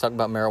drugs. I'm not talking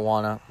about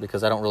marijuana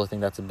because I don't really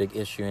think that's a big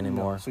issue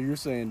anymore. No, so you're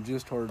saying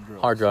just hard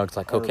drugs? Hard drugs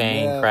like Or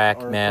cocaine, meth,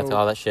 crack, or meth, coke,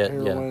 all that shit.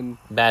 heroin.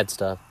 Yeah. Bad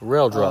stuff.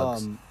 Real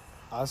drugs.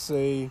 I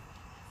say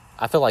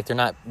I feel like they're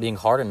not being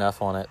hard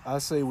enough on it.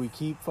 we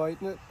keep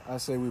fighting it. I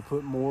say we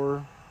put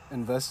more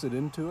invested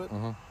into it.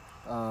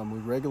 Mm-hmm. We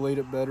regulate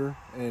it better,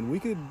 and we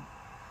could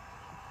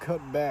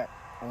cut back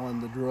on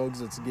the drugs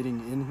that's getting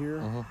in here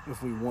Mm-hmm.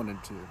 if we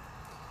wanted to.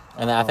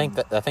 And I think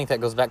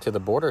that goes back to the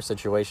border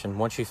situation.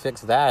 Once you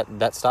fix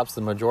that stops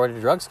the majority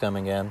of drugs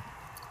coming in.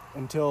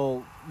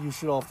 Until you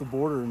shut off the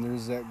border and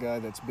there's that guy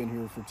that's been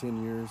here for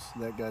 10 years,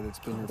 that guy that's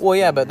been here for Well,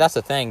 yeah, 10 but years. that's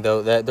the thing,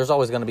 though. That there's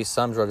always going to be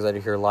some drugs that are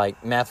here,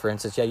 like meth, for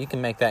instance. Yeah, you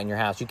can make that in your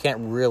house. You can't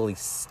really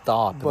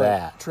stop But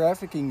that.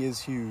 trafficking is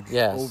huge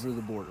Yes. over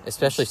the border.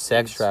 Especially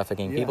sex It's-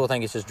 trafficking. yeah. People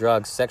think it's just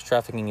drugs. Sex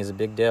trafficking is a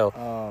big deal.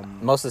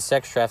 Most of the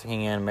sex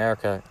trafficking in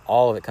America,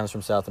 all of it comes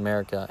from South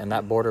America, and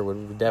that border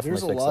would definitely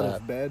there's a fix lot that.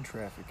 of bad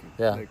trafficking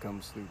Yeah. that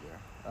comes through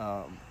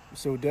there.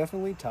 So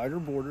definitely tighter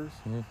borders.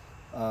 Mm-hmm.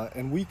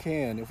 And we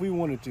can, if we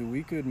wanted to,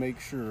 we could make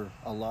sure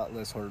a lot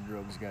less hard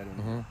drugs got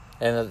in here.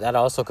 And that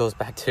also goes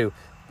back to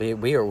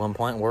we at one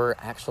point were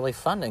actually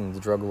funding the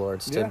drug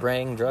lords to Yeah.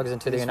 bring drugs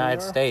into the Yes, we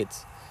United are.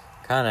 States.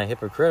 Kind of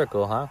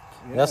hypocritical, huh?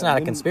 Yeah, That's not and a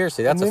then-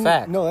 conspiracy. and That's a then-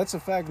 fact. No, that's a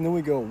fact. And then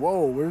we go,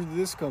 whoa, where did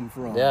this come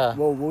from? Yeah.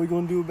 Whoa, what are we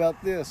going to do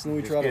about this? And then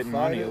we Just try to getting fight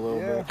money it. a little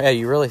yeah. bit. Yeah,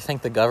 you really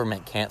think the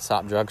government can't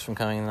stop drugs from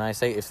coming in the United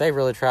States? If they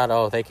really tried,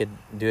 they could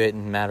do it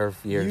in a matter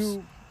of years.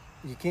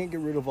 You can't get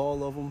rid of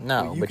all of them.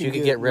 No, but can you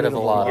could get rid of a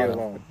lot of of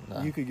them. them.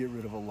 No. You could get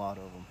rid of a lot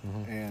of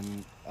them.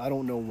 And I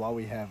don't know why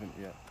we haven't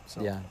yet.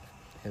 So. Yeah,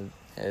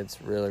 it's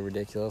really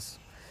ridiculous.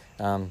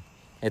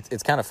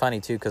 It's kind of funny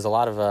too because a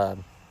lot of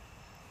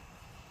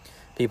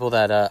people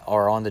that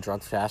are on the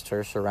drug task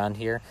force around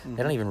here,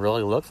 they don't even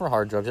really look for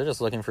hard drugs. They're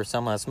just looking for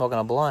someone that's smoking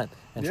a blunt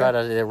and try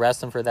to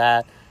arrest them for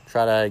that.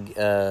 Try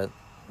to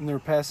And they're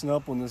passing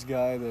up on this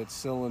guy that's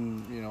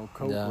selling,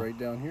 coke Yeah. right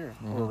down here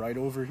or right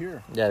over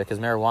here. because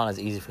marijuana is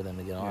easy for them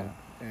to get on. Yeah.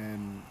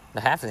 And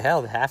Half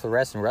the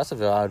rest in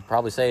Russellville, I would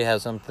probably say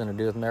has something to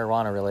do with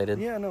marijuana related.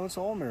 yeah, no, it's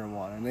all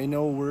marijuana. And they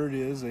know where it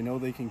is. They know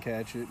they can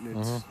catch it.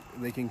 And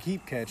they can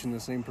keep catching the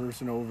same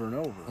person over and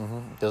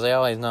over. Because they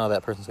always know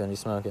that person's going to be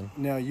smoking.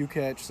 Now, you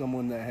catch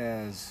someone that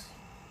has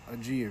a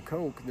G of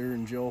coke, they're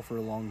in jail for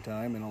a long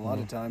time. And a lot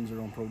of times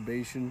they're on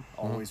probation,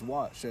 always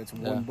watch. That's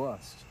one Yeah.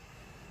 bust.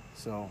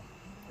 So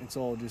it's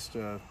all just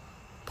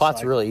Pot's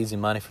cycle. really easy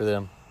money for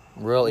them.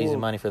 Real easy Well,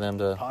 money for them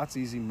to... pot's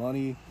easy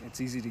money. It's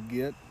easy to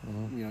get.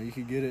 You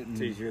could get it in,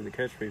 It's easier to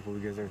catch people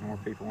because there's more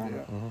people on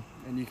it.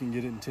 and you can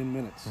get it in 10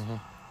 minutes.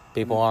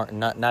 People aren't...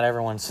 Not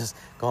everyone's just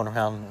going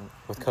around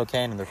with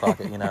cocaine in their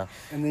pocket, And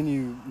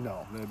then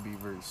no, that'd be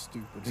very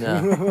stupid.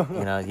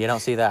 No, you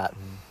don't see that.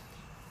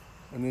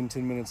 And then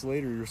 10 minutes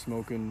later, you're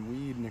smoking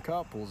weed and the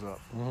cop pulls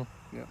up.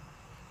 Yeah.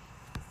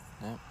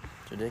 Yeah,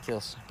 it's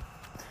ridiculous.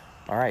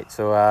 All right,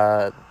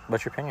 so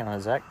what's your opinion on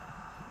it, Zach?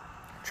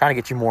 Trying to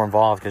get you more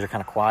involved because you're kind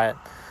of quiet.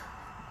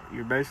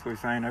 You're basically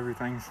saying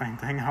everything, same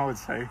thing I would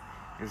say.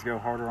 Just go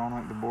harder on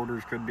it. The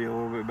borders could be a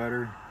little bit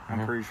better.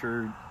 I'm pretty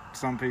sure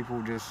some people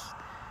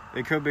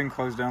it could have been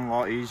closed down a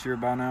lot easier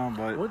by now,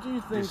 but What do you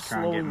think just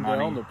trying to get slowing money.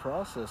 down the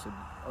process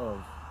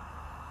of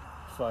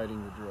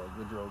fighting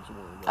the drugs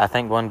war? I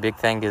think one big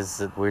thing is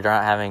that we're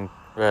not having...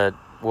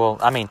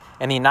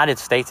 in the United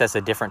States, that's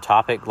a different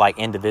topic, like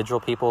individual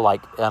people,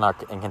 like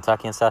in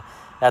Kentucky and stuff.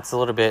 That's a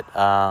little bit...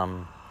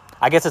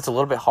 I guess it's a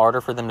little bit harder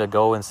for them to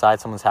go inside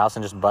someone's house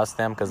and just bust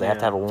them because they have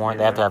to have a warrant,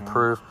 they have to have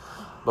proof.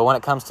 But when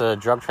it comes to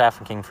drug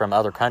trafficking from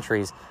other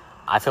countries,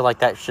 I feel like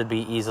that should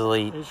be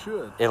easily... It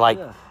should.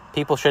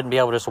 People shouldn't be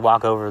able to just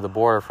walk over the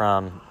border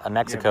from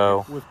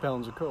Mexico With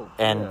pounds of coke.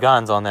 and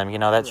guns on them.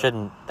 That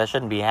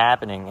shouldn't be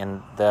happening.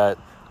 And the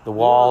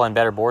wall and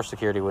better border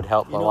security would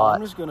help a lot.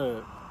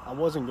 I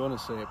wasn't gonna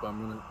say it, but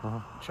I'm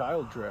gonna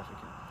child trafficking.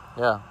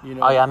 Yeah. You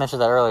know- Oh yeah, I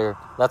mentioned that earlier.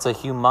 That's a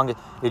humongous...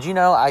 Did you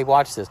know, I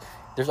watched this.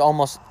 there's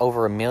almost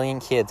over 1 million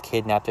kids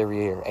kidnapped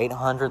every year.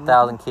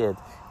 800,000 kids.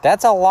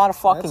 That's a lot of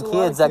fucking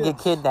kids that get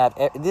kidnapped.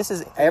 This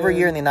is every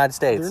year in the United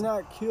States. They're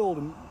not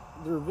killed.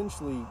 They're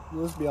eventually,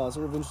 let's be honest,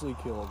 they're eventually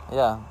killed.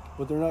 Yeah.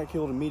 But they're not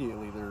killed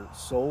immediately. They're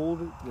sold.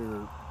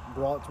 They're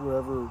brought to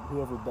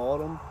whoever bought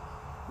them.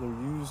 They're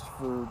used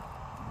for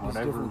these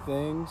different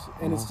things.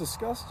 And it's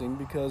disgusting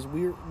because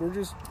we're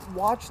just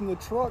watching the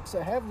trucks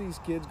that have these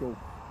kids go,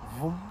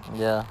 vroom,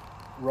 yeah,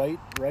 right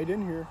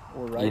in here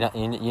or right.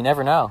 You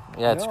never know.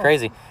 Yeah, it's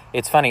crazy.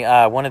 It's funny.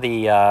 One of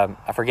the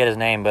I forget his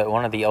name, but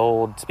one of the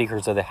old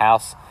speakers of the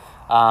House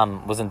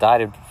was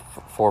indicted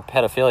for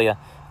pedophilia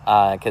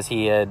because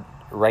he had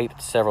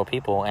raped several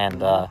people,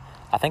 and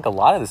I think a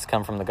lot of this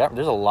come from the government.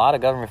 There's a lot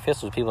of government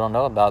officials people don't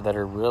know about that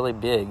are really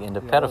big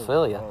into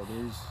pedophilia.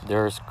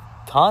 There's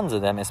tons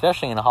of them,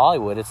 especially in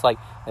Hollywood. It's like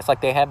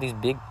they have these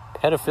big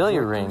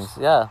pedophilia rings.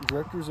 Yeah.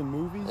 Directors in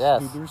movies.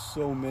 Yes. Dude, there's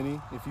so many.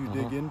 If you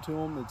dig into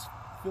them, it's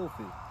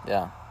filthy.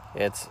 Yeah.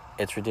 It's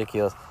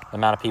ridiculous the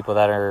amount of people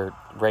that are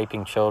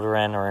raping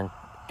children or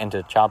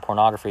into child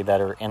pornography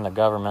that are in the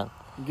government.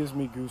 It gives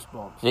me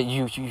goosebumps.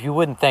 You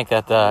wouldn't think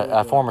that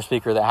the former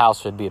Speaker of the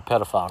House would be a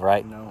pedophile,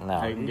 right? No.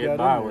 They can get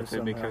by with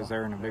it because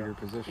they're in a bigger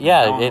position.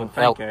 Yeah, no one would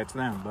think it's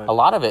them. But a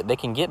lot of it, they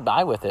can get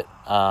by with it.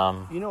 A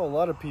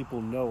lot of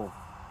people know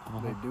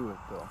they do it,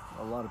 though.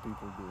 A lot of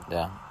people do.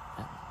 Yeah.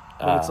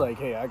 But it's like,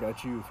 hey, I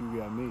got you if you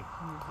got me,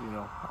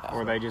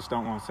 Or they just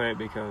don't want to say it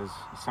because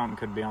something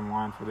could be on the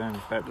line for them.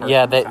 If that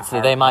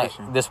person they might.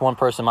 This one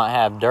person might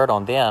have dirt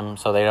on them,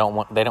 so they don't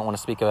want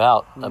to speak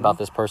out about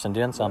this person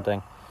doing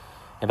something.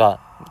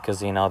 Because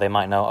they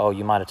might know, oh,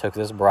 you might have took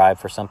this bribe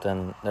for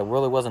something that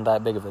really wasn't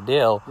that big of a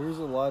deal. There's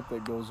a lot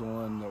that goes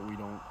on that we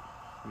don't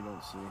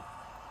see.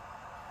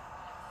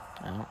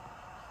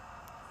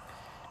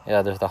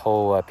 Yeah, there's the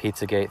whole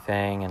Pizzagate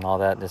thing and all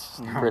that. This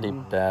is pretty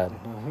bad.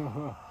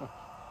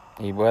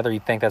 Whether you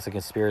think that's a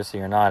conspiracy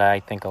or not, I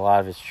think a lot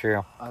of it's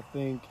true. I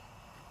think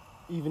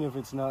even if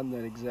it's not in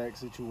that exact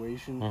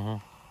situation,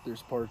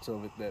 there's parts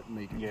of it that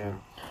make it true.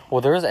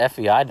 Well, there is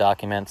FBI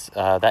documents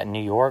that in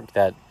New York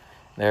that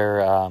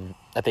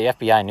that the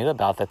FBI knew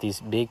about, that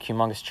these big,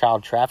 humongous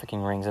child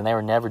trafficking rings, and they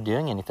were never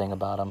doing anything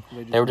about them.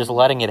 They were just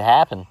letting it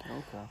happen.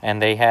 Okay.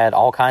 And they had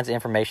all kinds of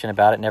information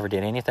about it, never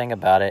did anything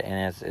about it,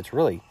 and it's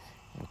really,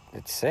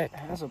 it's sick.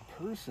 As a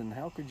person,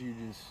 how could you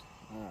just,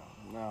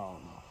 no.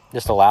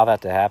 Just allow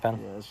that to happen?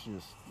 Yeah, it's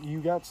just,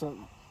 you have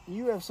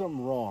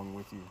something wrong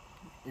with you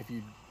if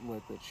you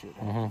let that shit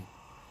happen.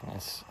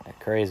 It's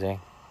crazy.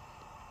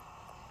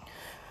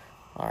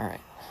 All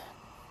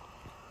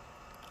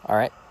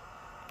right.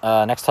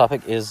 Next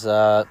topic is,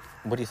 what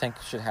do you think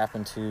should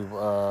happen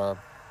to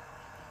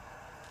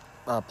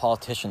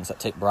politicians that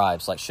take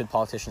bribes? Like, should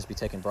politicians be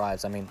taking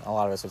bribes? I mean, a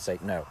lot of us would say,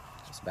 no,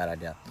 it's a bad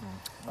idea.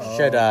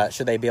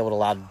 Should they be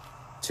allowed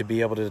to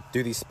be able to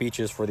do these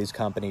speeches for these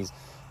companies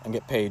and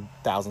get paid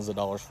thousands of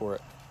dollars for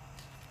it?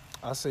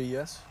 I say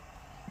yes.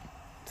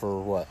 For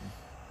what?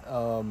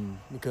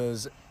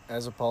 Because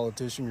as a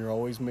politician, you're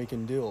always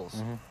making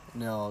deals.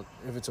 Now,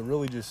 if it's a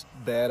really just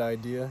bad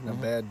idea and a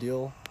bad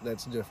deal,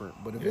 that's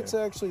different. But if it's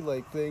actually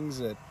like things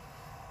that...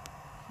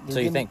 So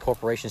you think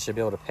corporations should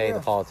be able to pay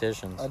the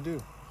politicians? I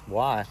do.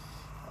 Why?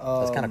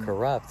 That's kind of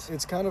corrupt.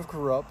 It's kind of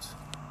corrupt,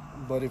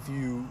 but if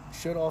you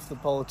shut off the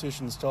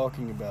politicians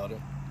talking about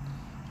it,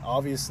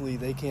 obviously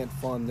they can't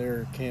fund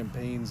their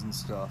campaigns and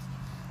stuff.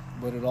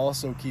 But it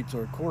also keeps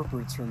our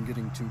corporates from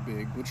getting too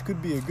big, which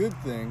could be a good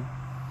thing.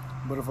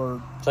 But if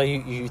our... So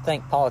you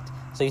think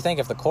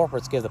if the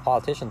corporates give the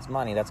politicians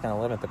money, that's going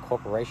to limit the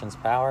corporation's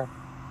power?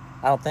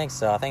 I don't think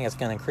so. I think it's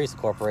going to increase the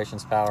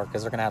corporation's power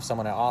because they're going to have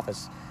someone in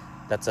office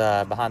that's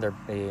behind their,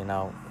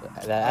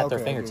 at their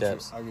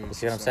fingertips. You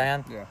see what I'm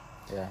saying?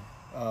 Yeah.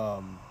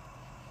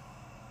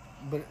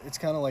 But it's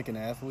kind of like an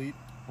athlete.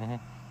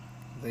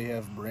 They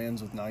have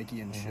brands with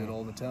Nike and shit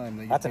all the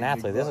time. That's an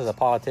athlete. This is a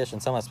politician.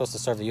 Someone that's supposed to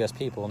serve the U.S.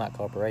 people, not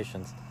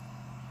corporations.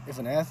 If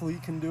an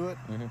athlete can do it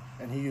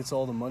and he gets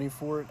all the money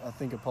for it, I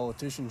think a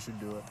politician should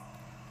do it.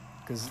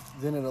 Because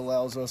then it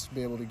allows us to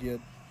be able to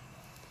get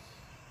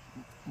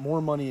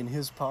more money in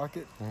his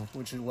pocket,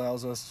 which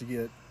allows us to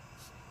get...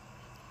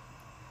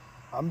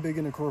 I'm big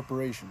into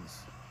corporations,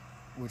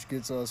 which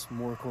gets us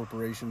more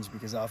corporations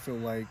because I feel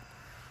like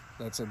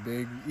that's a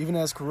big... Even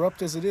as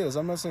corrupt as it is,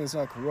 I'm not saying it's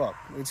not corrupt.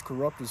 It's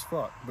corrupt as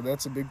fuck, but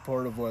that's a big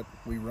part of what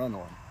we run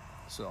on.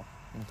 So...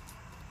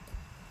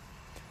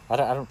 I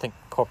don't think...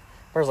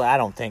 Personally, I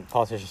don't think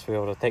politicians should be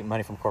able to take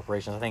money from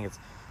corporations. I think it's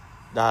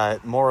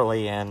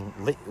morally and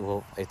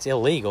it's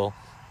illegal,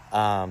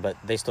 but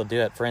they still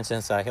do it. For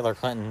instance, Hillary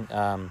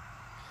Clinton,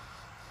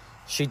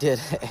 she did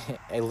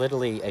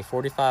literally a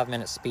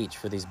 45-minute speech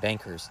for these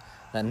bankers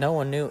that no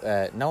one in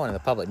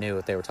the public knew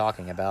what they were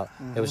talking about.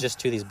 It was just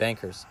to these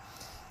bankers.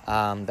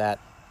 But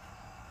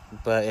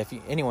if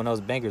anyone knows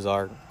what bankers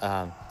are,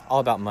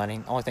 all about money.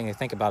 The only thing they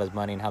think about is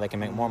money and how they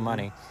can make more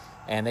money.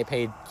 And they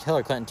paid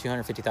Hillary Clinton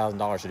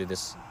 $250,000 to do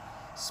this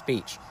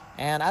speech.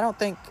 And I don't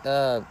think,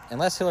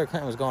 unless Hillary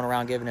Clinton was going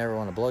around giving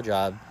everyone a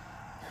blowjob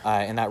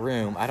in that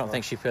room, I don't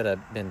think she could have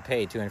been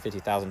paid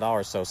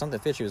 $250,000. So something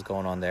fishy was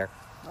going on there.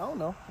 I don't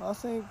know. I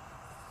think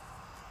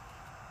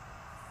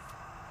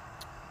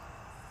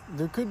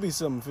there could be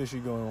something fishy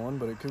going on,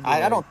 but it could be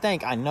I don't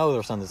think I know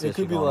there's something fishy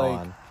could be going like-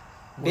 on.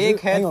 Big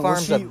head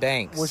farms was of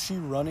banks. Was she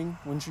running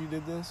when she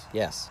did this?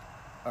 Yes.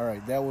 All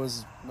right, that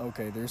was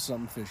okay. There's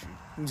something fishy.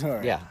 All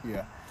right, Yeah.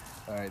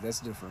 All right, that's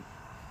different.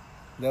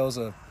 That was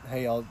a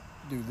hey, I'll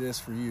do this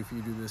for you if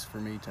you do this for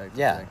me type.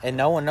 Yeah, of thing. and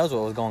no one knows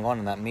what was going on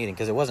in that meeting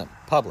because it wasn't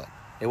public.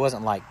 It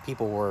wasn't like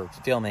people were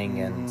filming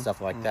and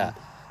stuff like that.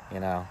 You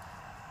know,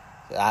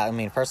 I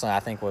mean, personally, I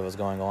think what was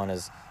going on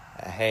is,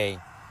 hey,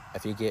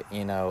 if you get,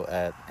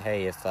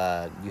 hey, if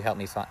you help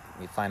me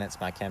finance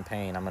my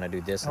campaign, I'm going to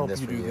do this and Help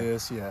this you for do you.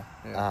 this, yeah.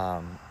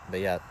 But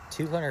yeah,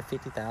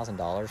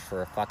 $250,000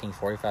 for a fucking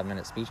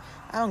 45-minute speech.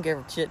 I don't give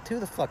a shit who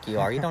the fuck you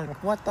are. You don't.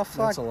 What the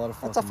fuck? That's a lot of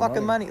That's a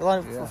fucking money. A lot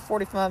of, Yeah. for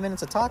 45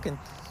 minutes of talking.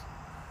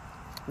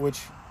 Which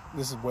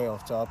this is way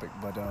off topic,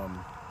 but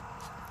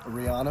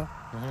Rihanna,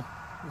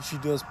 she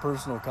does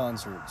personal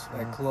concerts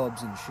at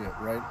clubs and shit,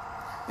 right?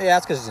 Yeah,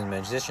 that's because she's a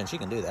musician. She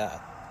can do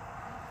that.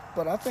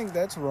 But I think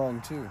that's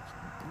wrong too,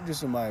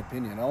 just in my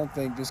opinion. I don't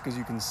think just because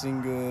you can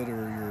sing good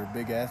or you're a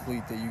big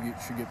athlete that you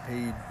should get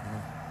paid,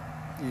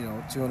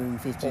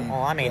 $250.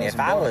 Well, I mean, if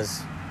I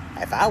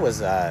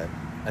was a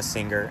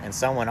singer and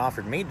someone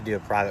offered me to do a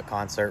private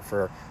concert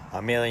for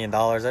 $1 million,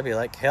 I'd be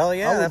like, hell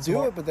yeah, I would that's do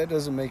more. it, but that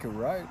doesn't make it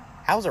right.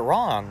 How's it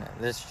wrong?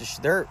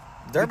 They're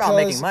about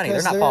making money.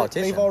 They're not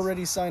politicians. They've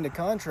already signed a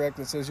contract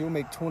that says you'll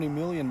make $20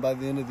 million by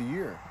the end of the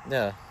year.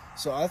 Yeah.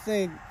 So I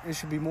think it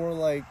should be more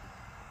like,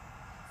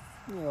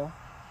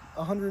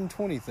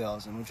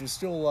 $120,000, which is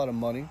still a lot of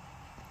money,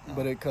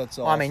 but it cuts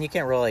off. Well, I mean, you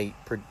can't really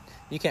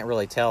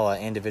tell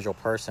an individual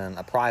person,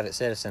 a private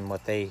citizen,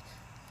 what they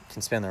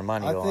can spend their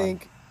money on. I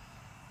think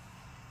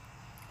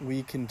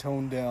we can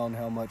tone down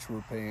how much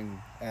we're paying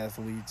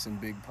athletes and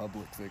big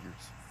public figures.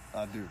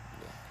 I do.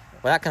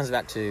 Well, that comes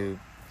back to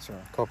Sorry.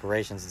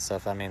 corporations and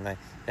stuff. I mean,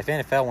 if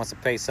NFL wants to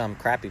pay some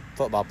crappy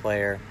football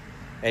player,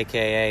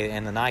 aka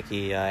in the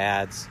Nike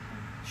ads,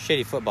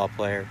 shitty football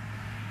player,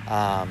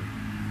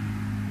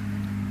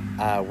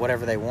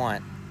 whatever they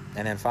want,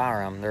 and then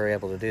fire them, they're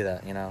able to do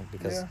that,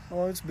 because Yeah,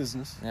 well, it's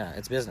business. yeah,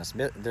 it's business.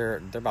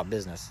 They're about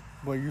business.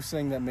 But you're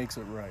saying that makes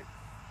it right.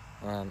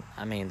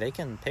 I mean, they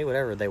can pay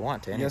whatever they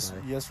want to anybody.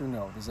 Yes or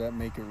no? Does that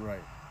make it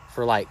right?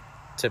 For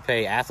to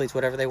pay athletes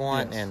whatever they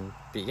want, Yes. and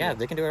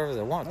they can do whatever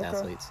they want with Okay.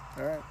 athletes.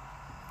 All right.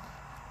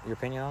 Your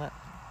opinion on it?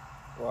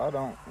 Well, I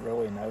don't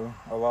really know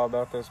a lot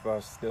about this, but I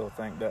still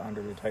think that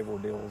under the table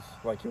deals,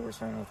 like you were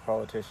saying with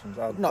politicians,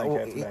 I No, think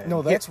that's bad.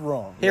 No, that's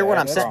wrong. Here, Yeah, what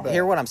I'm that's saying. bad.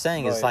 Here, what I'm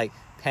saying is Right.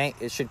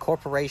 should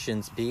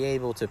corporations be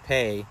able to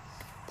pay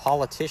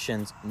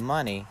politicians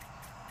money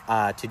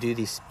to do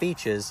these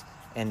speeches?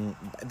 And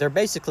they're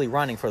basically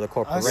running for the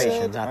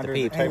corporations, not the under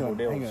people. the table Hang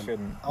deals on.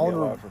 shouldn't I be wanna-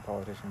 allowed for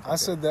politicians. I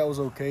said that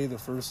was okay the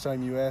first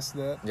time you asked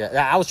that.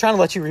 Yeah, I was trying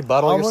to let you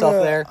rebuttal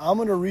yourself there. I'm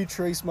gonna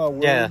retrace my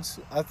Yeah. words.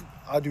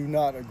 I do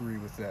not agree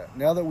with that.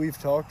 Now that we've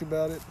talked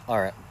about it, All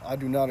right. I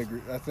do not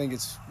agree. I think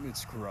it's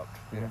corrupt.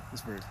 Yeah,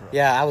 it's very corrupt.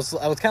 Yeah, I was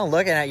kind of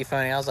looking at you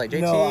funny. I was like,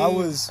 JT. No, I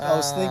was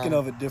thinking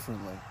of it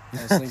differently.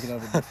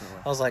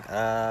 I was like,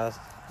 are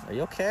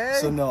you okay?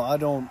 So no, I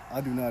do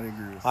not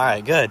agree with All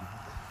right, good.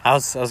 I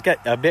was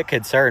a bit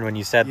concerned when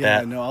you said that. Yeah,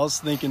 that. no, I was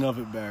thinking of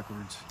it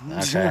backwards.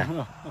 Okay.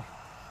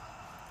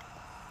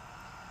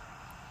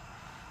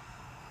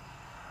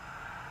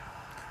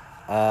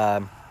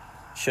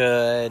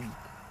 Should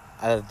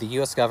the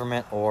U.S.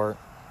 government or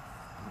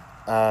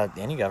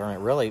any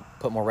government really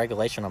put more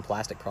regulation on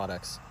plastic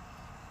products?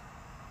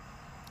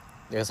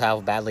 Because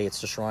how badly it's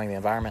destroying the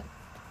environment.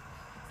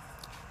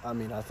 I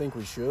mean, I think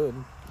we should.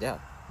 Yeah.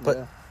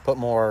 Yeah. Put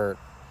more,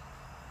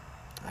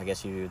 I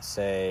guess you would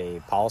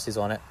say, policies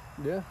on it.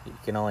 Yeah. You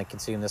can only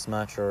consume this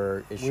much,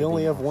 or it should We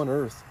only be have more. one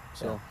Earth,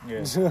 so.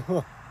 Yeah.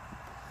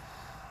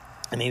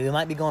 I mean, we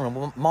might be going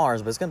to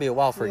Mars, but it's going to be a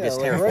while before it gets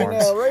like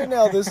terraformed. right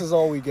now, this is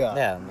all we got.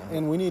 Yeah.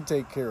 And we need to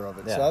take care of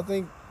it. So Yeah. I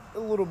think a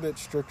little bit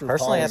stricter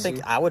Personally, policy. I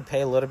think I would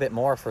pay a little bit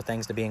more for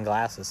things to be in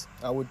glasses.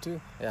 I would too.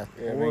 Yeah.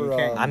 Yeah, I mean, you Or,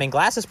 can't- I mean,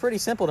 glass is pretty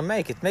simple to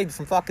make. It's made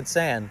from fucking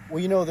sand.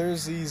 Well,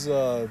 there's these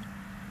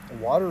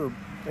water.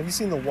 Have you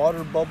seen the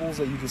water bubbles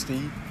that you just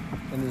eat?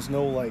 And there's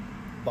no like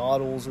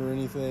bottles or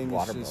anything. It's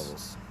Water just-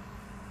 bubbles.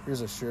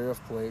 Here's a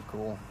sheriff plate.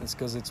 Cool. It's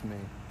because it's me.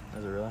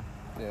 Is it really?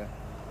 Yeah.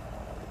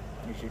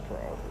 You should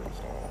probably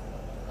stop.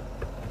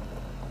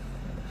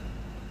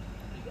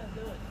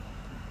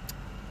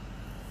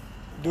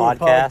 Do a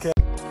Podcast.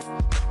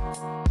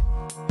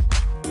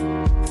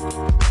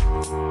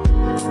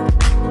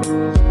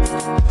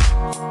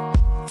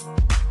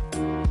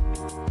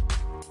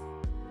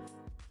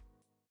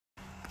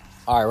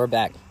 All right, we're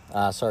back.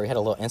 Sorry, we had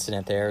a little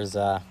incident there.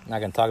 Not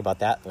going to talk about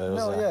that. But it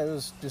was, It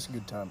was just a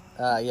good time.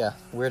 yeah,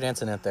 weird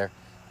incident there.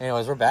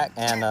 Anyways, we're back,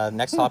 and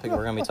next topic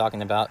we're going to be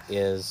talking about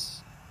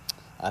is,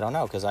 I don't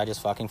know, because I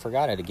just fucking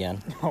forgot it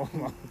again. All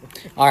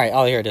right,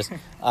 here it is.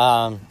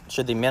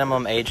 Should the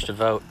minimum age to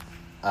vote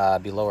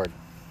be lowered?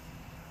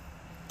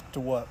 To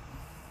what?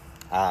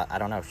 I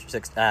don't know.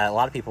 A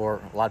lot of people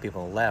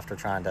on the left are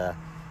trying to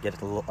get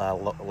it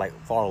like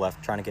far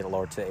left, trying to get it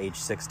lowered to age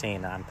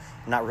 16. I'm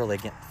not really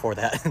for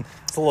that.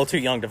 It's a little too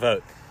young to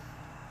vote.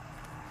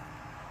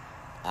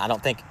 I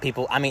don't think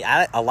people. I mean,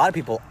 a lot of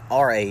people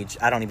our age,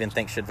 I don't even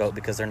think should vote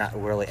because they're not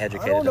really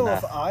educated enough. I don't know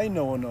if I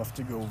know enough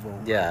to go vote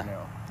right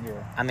now.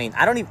 Yeah. I mean,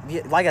 I don't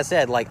even, like I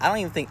said, like I don't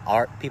even think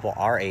people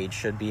our age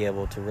should be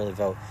able to really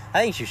vote.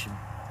 I think you should,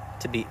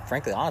 to be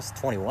frankly honest,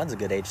 21's a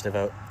good age to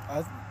vote.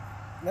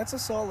 That's a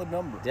solid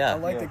number. Yeah. I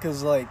like it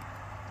because, like,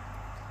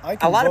 I a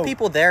can lot vote. of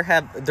people there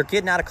they're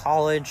getting out of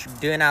college,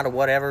 doing out of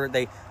whatever.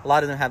 A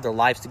lot of them have their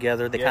lives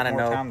together. They kind of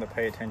know. More time to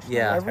pay attention. Yeah.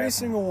 To what's Every happening.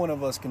 single one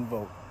of us can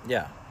vote.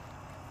 Yeah.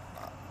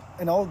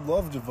 And I would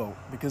love to vote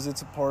because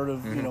it's a part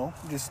of,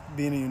 just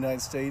being in the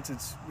United States.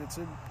 It's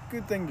a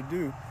good thing to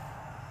do.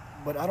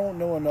 But I don't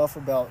know enough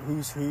about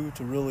who's who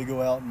to really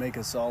go out and make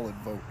a solid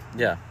vote.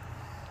 Yeah.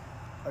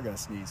 I gotta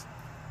sneeze.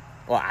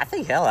 Well, I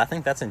think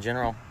that's in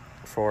general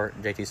for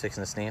JT6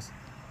 and the sneeze.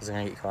 Is it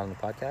going to get caught on the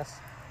podcast?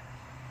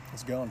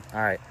 It's gone.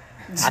 All right.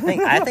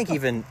 I think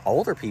even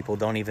older people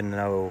don't even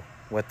know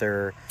what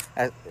they're...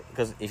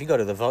 Because if you go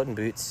to the voting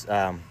booths...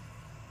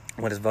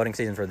 when it's voting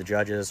season for the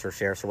judges or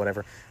sheriffs or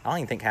whatever, I don't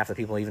even think half the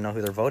people even know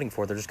who they're voting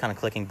for. They're just kind of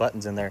clicking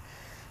buttons in there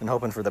and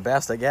hoping for the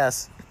best, I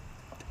guess.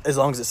 As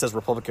long as it says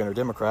Republican or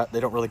Democrat, they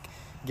don't really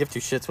give two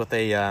shits what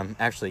they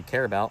actually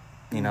care about.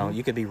 You know,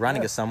 you could be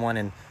running as someone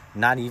and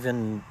not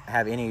even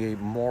have any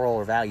moral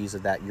or values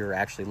of that you're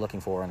actually looking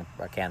for in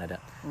a candidate.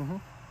 Mm-hmm.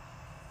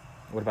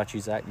 What about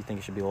you, Zach? Do you think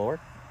it should be lowered?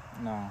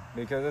 No,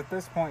 because at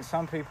this point,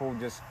 some people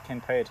just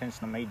can pay attention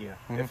to media,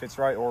 Mm-hmm. if it's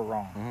right or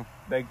wrong.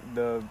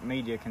 The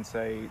media can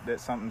say that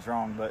something's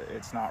wrong, but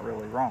it's not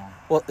really wrong.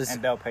 Well,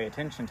 and they'll pay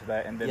attention to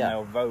that, and then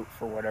they'll vote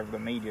for whatever the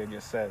media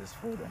just says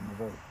for them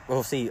to vote.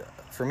 Well, see,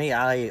 for me,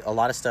 a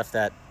lot of stuff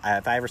that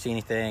if I ever see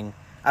anything,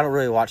 I don't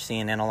really watch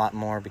CNN a lot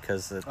more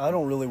because I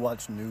don't really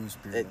watch news,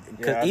 period.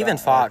 Yeah, I even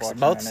don't Fox, like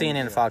both watching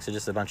CNN and Fox are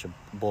just a bunch of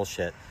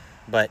bullshit.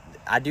 But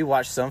I do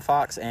watch some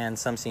Fox and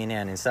some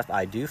CNN, and stuff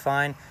I do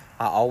find,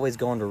 I always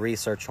go into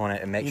research on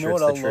it and make sure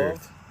it's the truth.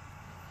 Loved?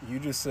 You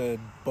just said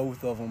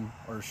both of them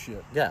are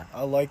shit. Yeah.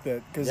 I like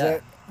that because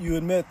you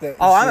admit that.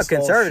 Oh, I'm a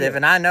conservative,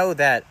 and I know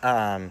that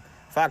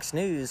Fox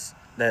News,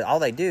 that all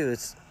they do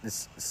is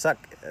suck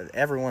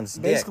everyone's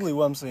dick. Basically,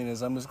 what I'm saying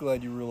is, I'm just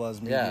glad you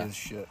realize media is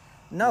shit.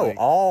 No, Like,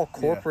 all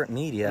corporate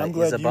media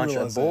is a bunch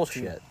of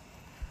bullshit.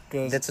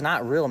 Because It's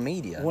not real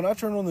media. when I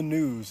turn on the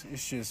news,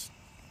 it's just...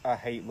 I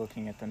hate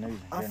looking at the news.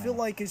 I feel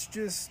like it's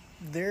just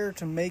there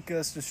to make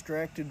us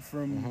distracted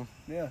from...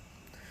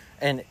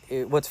 And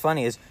what's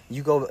funny is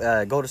you go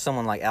to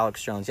someone like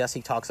Alex Jones. Yes,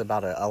 he talks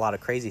about a lot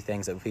of crazy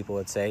things that people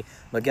would say,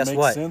 but guess Makes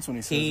what? sense when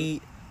he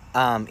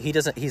says he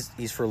doesn't.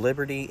 He's for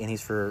liberty and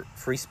he's for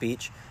free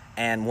speech.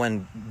 And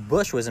when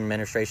Bush was in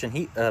administration,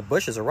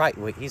 Bush is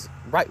he's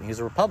right. He's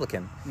a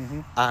Republican.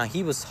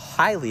 He was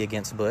highly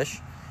against Bush,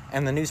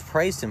 and the news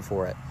praised him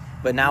for it.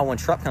 But now when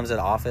Trump comes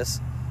into office,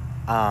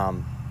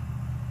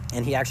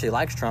 and he actually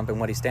likes Trump and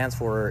what he stands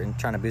for and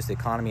trying to boost the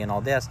economy and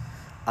all this,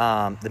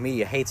 the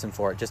media hates him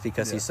for it just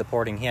because he's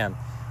supporting him.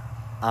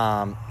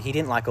 He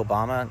didn't like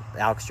Obama.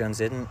 Alex Jones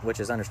didn't, which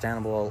is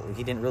understandable.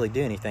 He didn't really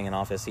do anything in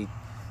office. He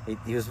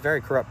was a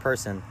very corrupt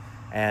person,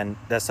 and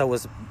so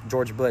was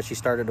George Bush. He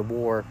started a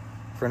war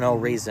for no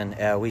reason.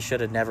 We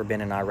should have never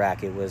been in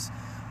Iraq. It was,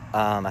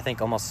 I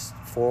think, almost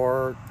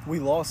we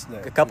lost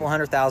that. a couple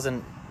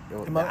 100,000.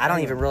 I don't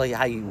even really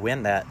how you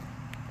win that.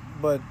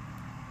 But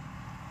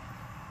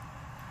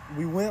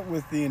we went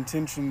with the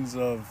intentions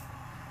of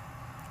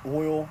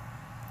oil,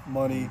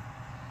 money,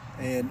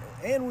 and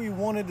we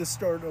wanted to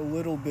start a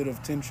little bit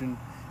of tension,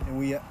 and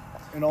we,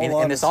 in all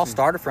honesty, and this all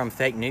started from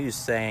fake news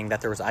saying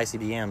that there was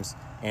ICBMs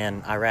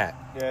in Iraq.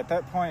 Yeah, at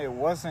that point, it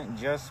wasn't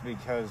just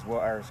because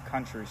what our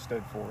country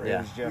stood for. It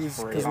was just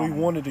for because we economy.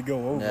 wanted to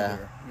go over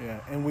there. Yeah,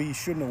 and we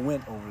shouldn't have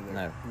went over there.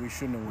 No. We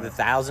shouldn't have The went.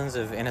 thousands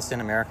of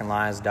innocent American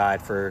lives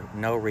died for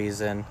no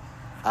reason.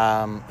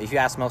 If you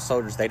ask most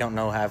soldiers, they don't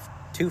have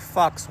two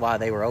fucks why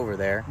they were over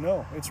there.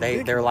 No, it's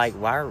ridiculous. They're like,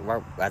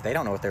 why they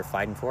don't know what they're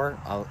fighting for.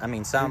 I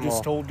mean, some They're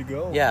just told to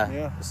go.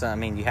 Yeah. So I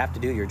mean, you have to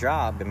do your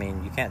job. I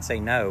mean, you can't say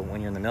no when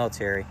you're in the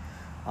military.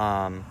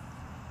 And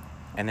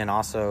then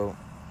also,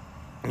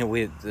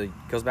 it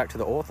goes back to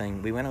the oil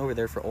thing. We went over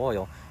there for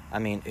oil. I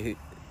mean,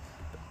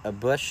 the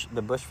Bush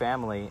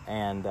family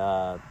and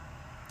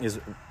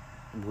is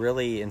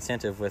really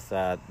incentive with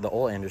the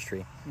oil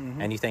industry.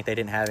 And you think they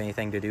didn't have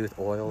anything to do with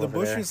oil? The over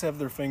Bushes there? have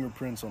their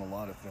fingerprints on a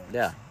lot of things.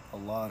 Yeah. A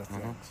lot of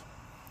things.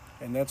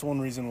 And that's one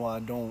reason why I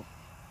don't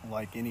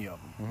like any of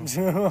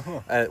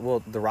them.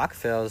 Well, the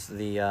Rockefellers,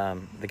 the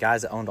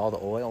guys that owned all the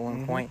oil at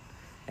one point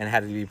and had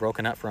to be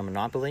broken up for a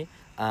monopoly,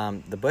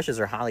 the Bushes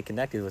are highly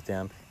connected with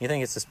them. You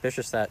think it's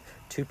suspicious that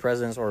two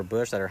presidents or a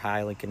Bush that are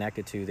highly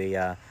connected to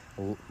the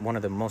one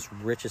of the most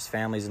richest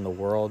families in the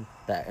world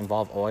that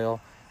involve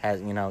oil has,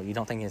 you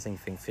don't think there's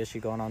anything fishy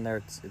going on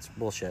there? It's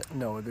bullshit.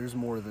 No, there's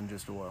more than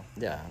just oil.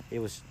 Yeah, it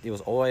was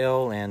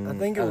oil and I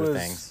think it other was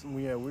things.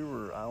 Yeah, we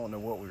were, I don't know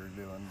what we were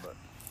doing, but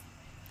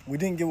we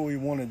didn't get what we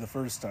wanted the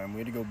first time. We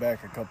had to go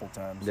back a couple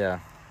times. Yeah.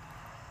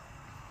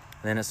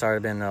 Then it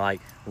started being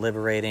like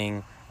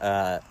liberating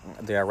the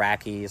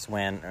Iraqis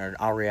when, in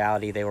all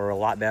reality, they were a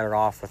lot better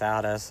off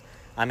without us.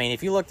 I mean,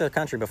 if you looked at the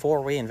country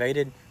before we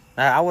invaded,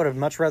 I would have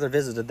much rather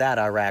visited that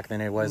Iraq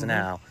than it was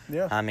now.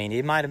 Yeah. I mean,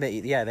 it might have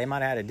been, they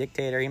might have had a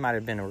dictator. He might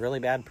have been a really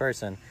bad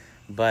person.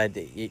 But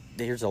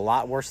there's a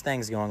lot worse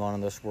things going on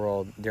in this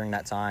world during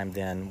that time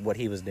than what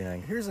he was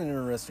doing. Here's an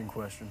interesting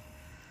question.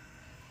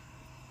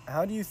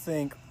 How do you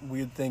think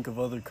we'd think of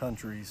other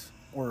countries,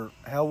 or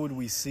how would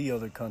we see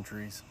other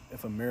countries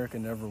if America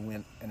never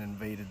went and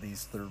invaded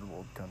these third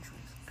world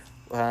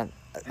countries?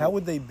 How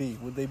would they be?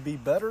 Would they be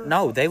better?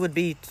 No, they would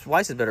be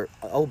twice as better.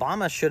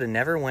 Obama should have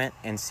never went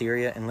in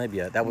Syria and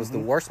Libya. That was the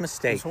worst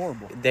mistake. It was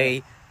horrible.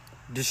 They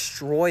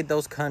destroyed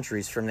those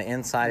countries from the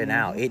inside and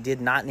out. It did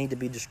not need to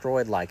be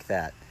destroyed like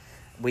that.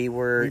 We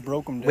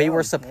broke them down. We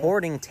were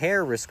supporting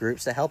terrorist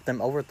groups to help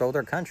them overthrow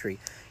their country.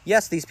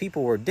 Yes, these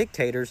people were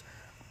dictators,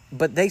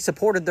 but they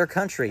supported their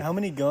country. How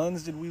many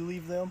guns did we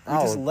leave them? We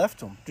just left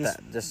them. We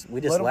just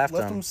left them. Left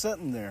them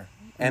sitting there.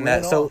 And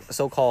that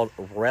so-called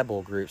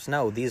rebel groups.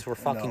 No, these were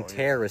fucking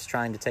terrorists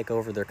trying to take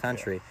over their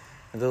country.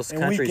 And those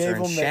countries are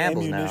in shambles now. And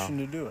we gave them the ammunition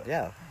to do it.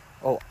 Yeah.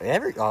 Oh,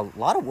 a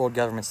lot of world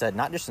governments said,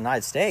 not just the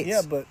United States.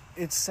 Yeah, but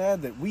it's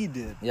sad that we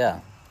did.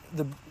 Yeah.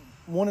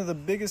 One of the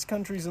biggest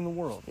countries in the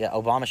world. Yeah,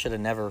 Obama should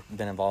have never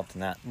been involved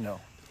in that. No.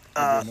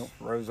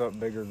 Rose up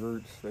bigger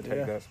groups that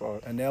take that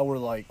spot. And now we're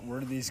like, where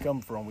did these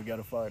come from? We got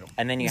to fight them.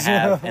 And then you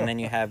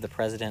have the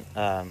president.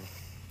 I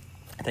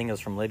think it was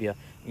from Libya.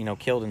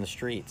 Killed in the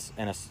streets,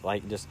 and it's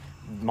like just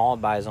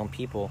mauled by his own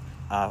people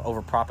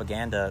over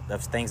propaganda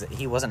of things that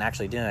he wasn't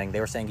actually doing. They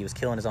were saying he was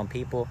killing his own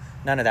people.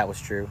 None of that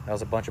was true. That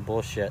was a bunch of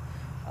bullshit.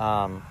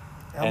 How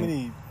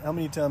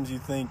many times do you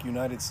think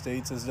United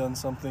States has done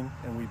something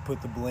and we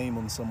put the blame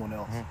on someone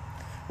else?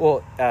 Mm-hmm.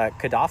 Well,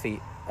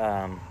 Gaddafi,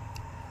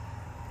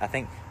 I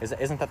think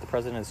isn't that the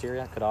president of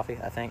Syria?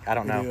 Gaddafi, I think. I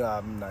don't know. Yeah,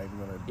 I'm not even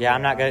gonna. Yeah,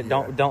 I'm not gonna.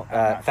 Don't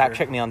fact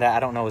check me on that.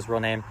 I don't know his real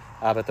name.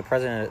 But the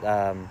president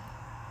of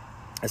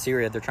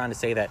Syria, they're trying to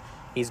say that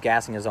he's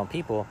gassing his own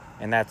people,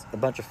 and that's a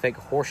bunch of fake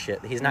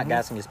horseshit. He's not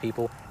gassing his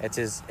people.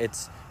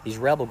 It's these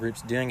rebel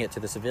groups doing it to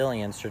the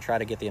civilians to try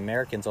to get the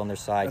Americans on their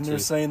side. And they're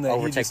saying that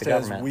he just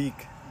has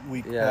weak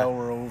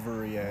power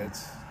over. Yeah,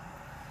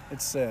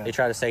 it's sad. They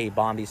try to say he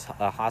bombed these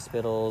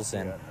hospitals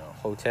and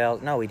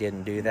hotels. No, he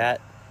didn't do that.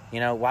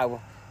 Why?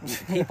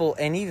 People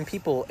and even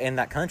people in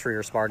that country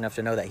are smart enough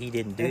to know that he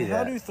didn't do that.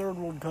 How do third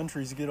world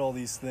countries get all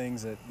these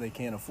things that they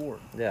can't afford?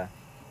 Yeah.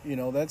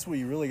 That's what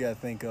you really got to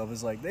think of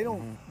is like they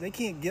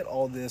can't get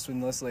all this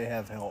unless they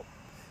have help.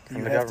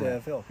 From the have government. To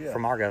have help, yeah.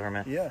 From our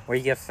government. Yeah.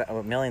 We give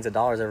millions of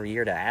dollars every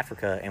year to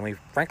Africa, and we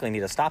frankly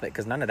need to stop it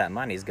because none of that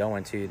money is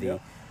going to the.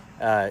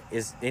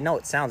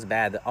 It sounds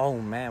bad that, oh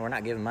man, we're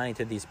not giving money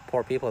to these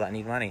poor people that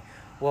need money.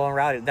 Well, in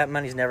reality, that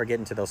money's never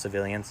getting to those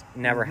civilians.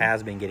 Never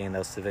has been getting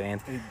those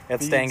civilians.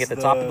 It's staying at the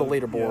top of the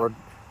leaderboard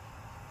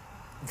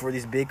for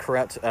these big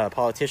corrupt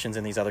politicians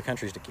in these other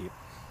countries to keep.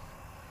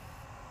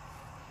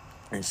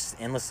 And it's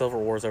just endless civil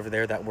wars over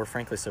there that we're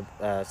frankly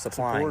supplying.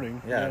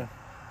 Supporting. Yeah.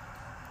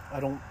 I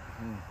don't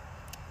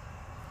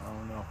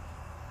know.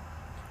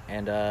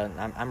 And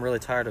I'm really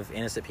tired of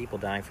innocent people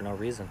dying for no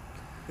reason.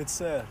 It's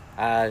sad.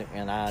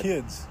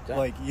 Kids,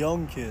 like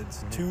young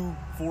kids,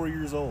 2-4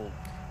 years old.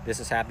 This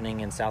is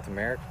happening in South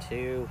America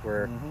too,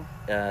 where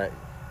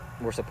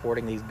we're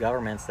supporting these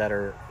governments that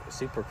are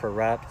super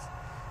corrupt.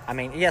 I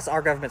mean, yes,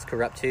 our government's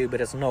corrupt too,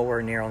 but it's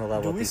nowhere near on the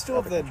level. Do we still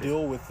have that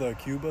deal with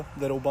Cuba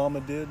that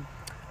Obama did?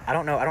 I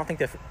don't know. I don't think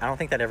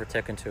that ever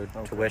took into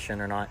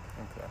tuition or not.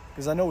 Okay.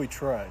 Because I know we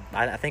tried.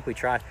 I think we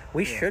tried.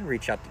 We should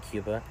reach out to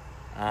Cuba.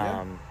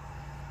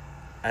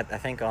 I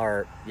think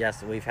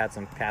we've had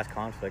some past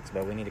conflicts,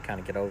 but we need to kind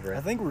of get over it.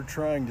 I think we're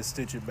trying to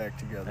stitch it back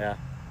together. Yeah.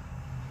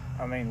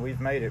 I mean, we've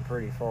made it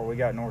pretty far. We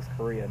got North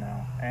Korea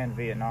now and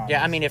Vietnam.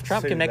 Yeah, I mean, if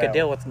Trump can make a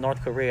deal with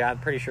North Korea, I'm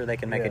pretty sure they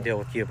can make a deal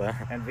with Cuba.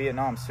 And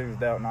Vietnam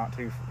soothed out not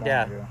too long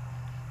ago.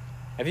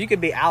 If you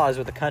could be allies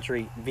with a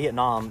country,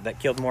 Vietnam, that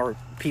killed more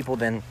people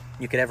than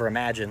you could ever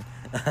imagine,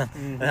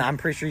 I'm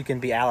pretty sure you can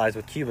be allies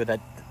with Cuba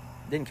that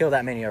didn't kill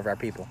that many of our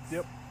people.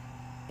 Yep.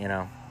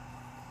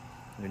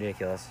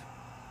 Ridiculous.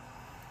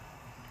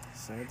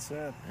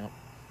 Sad. Yep.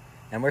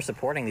 And we're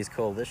supporting these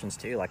coalitions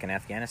too, like in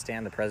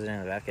Afghanistan. The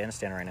president of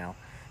Afghanistan right now,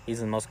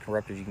 he's the most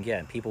corrupted you can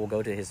get. People will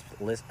go to his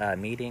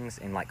meetings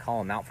and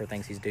call him out for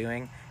things he's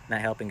doing,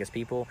 not helping his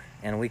people,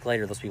 and a week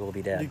later those people will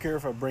be dead. Do you care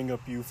if I bring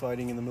up you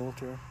fighting in the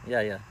military?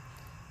 Yeah.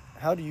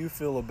 How do you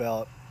feel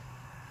about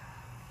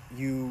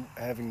you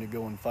having to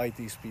go and fight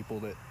these people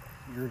that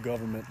your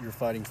government you're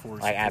fighting for?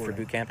 Like after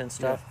boot camp and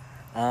stuff?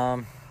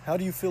 Yeah. How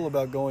do you feel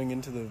about going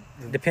into the...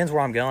 Depends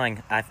where I'm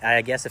going.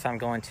 I guess if I'm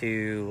going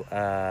to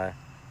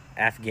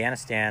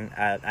Afghanistan,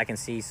 I can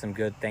see some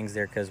good things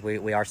there because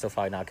we are still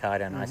fighting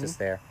Al-Qaeda and ISIS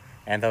there.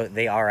 And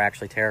they are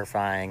actually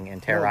terrifying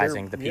and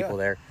terrorizing the people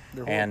there.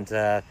 And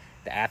the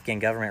Afghan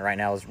government right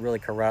now is really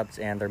corrupt,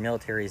 and their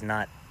military is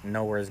not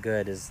nowhere as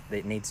good as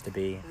it needs to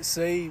be.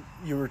 Say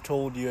you were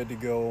told you had to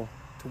go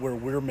to where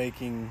we're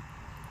making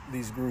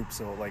these groups,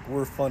 so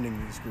we're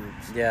funding these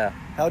groups. Yeah.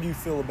 How do you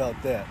feel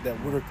about that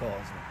we're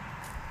causing?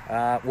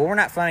 Well, we're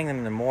not funding them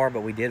anymore,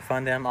 but we did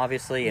fund them,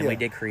 obviously, and we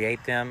did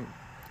create them.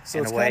 So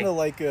it's kind of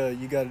like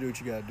you got to do what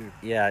you got to do.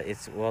 Yeah,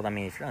 it's well. I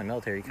mean, if you're in the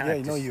military, you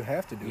kind of you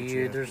have to do.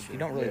 You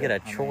don't really get a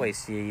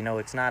choice.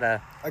 It's not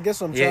a. I guess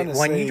what I'm trying to say.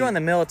 When you join the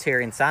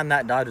military and sign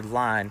that dotted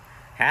line,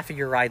 half of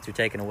your rights are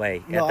taken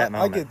away at that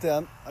moment. I get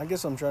that. I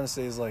guess what I'm trying to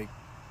say is like,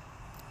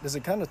 does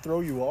it kind of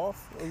throw you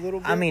off a little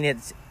bit? I mean,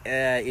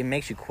 it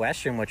makes you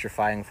question what you're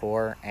fighting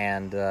for,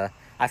 and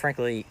I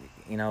frankly,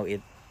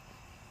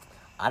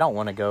 I don't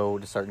want to go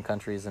to certain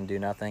countries and do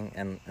nothing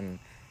and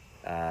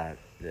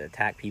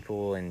attack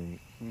people and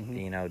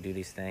do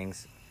these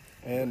things.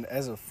 And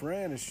as a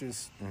friend, it's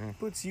just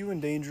puts you in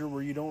danger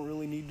where you don't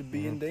really need to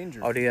be in danger.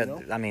 Oh,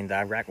 I mean, the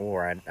Iraq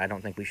War, I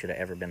don't think we should have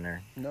ever been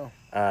there. No.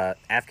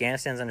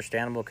 Afghanistan's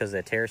understandable because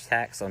of the terrorist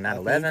attacks on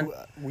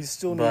 9/11. We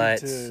still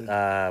need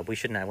but we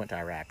shouldn't have went to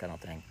Iraq, I don't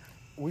think.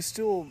 We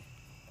still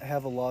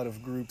have a lot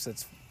of groups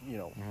that's,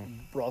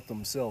 brought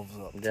themselves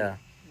up. Yeah.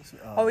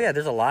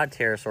 There's a lot of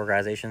terrorist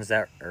organizations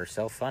that are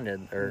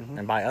self-funded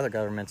and by other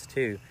governments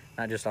too,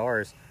 not just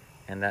ours,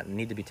 and that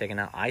need to be taken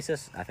out.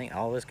 ISIS, I think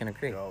all of us can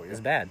agree, is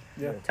bad.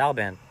 Yeah.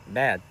 Taliban,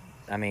 bad.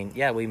 I mean,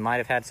 we might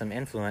have had some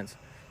influence,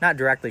 not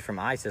directly from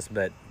ISIS,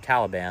 but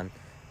Taliban.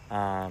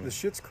 The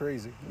shit's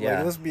crazy. Yeah.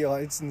 Like, let's be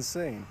honest, it's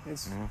insane.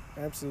 It's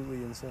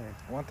absolutely insane.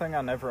 One thing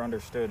I never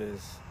understood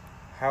is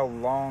how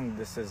long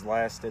this has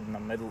lasted in the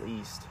Middle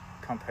East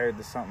compared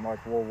to something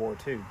like World War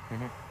II.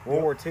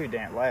 World War II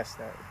didn't last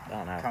that. I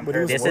don't know.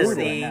 Compared to This what is we're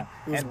the... doing now.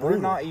 And we're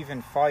not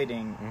even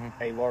fighting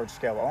a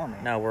large-scale army.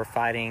 No, we're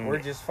fighting... We're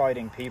just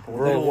fighting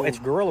people. It's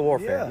guerrilla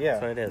warfare. Yeah.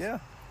 That's what it is. Yeah.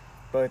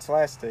 But it's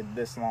lasted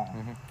this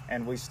long.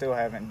 And we still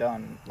haven't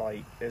done,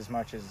 as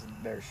much as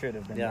there should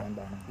have been done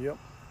by now.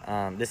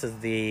 Yep. This is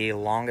the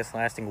longest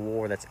lasting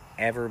war that's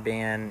ever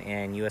been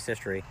in U.S.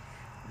 history.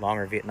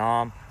 Longer than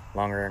Vietnam,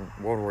 longer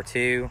than World War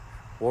II.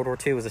 World War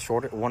II was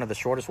one of the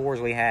shortest wars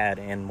we had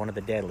and one of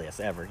the deadliest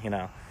ever,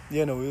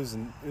 Yeah, no, it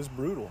was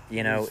brutal.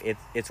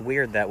 It's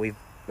weird that we've...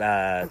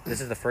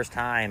 this is the first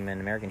time in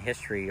American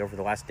history over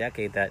the last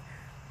decade that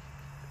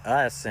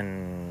us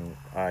and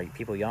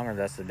people younger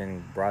than us have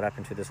been brought up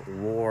into this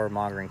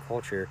war-mongering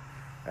culture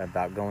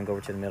about going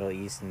over to the Middle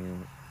East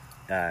and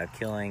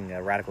killing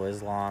radical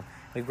Islam.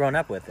 We've grown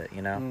up with it,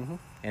 and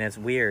it's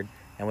weird.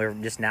 And we're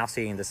just now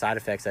seeing the side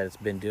effects that it's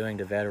been doing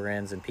to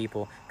veterans and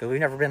people, because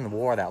we've never been in the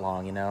war that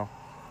long,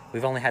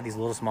 We've only had these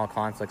little small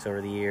conflicts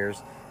over the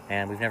years,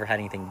 and we've never had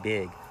anything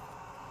big.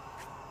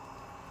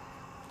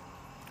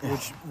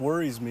 Which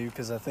worries me,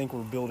 because I think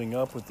we're building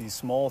up with these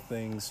small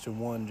things to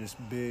one just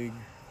big...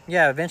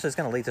 Yeah, eventually it's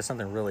going to lead to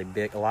something really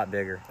big, a lot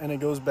bigger. And it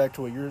goes back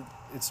to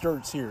it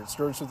starts here. It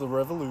starts with the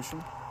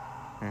revolution,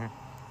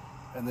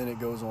 and then it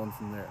goes on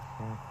from there.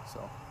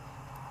 So,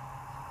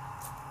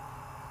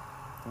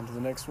 on to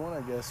the next one, I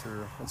guess,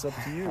 or it's up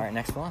to you. All right,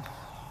 next one.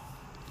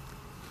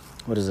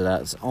 What is it at?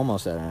 It's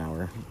almost at an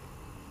hour.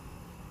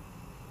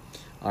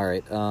 All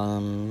right.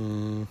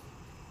 All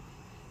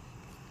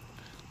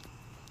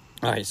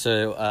right.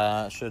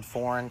 So, should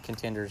foreign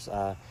contenders,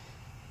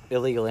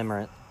 illegal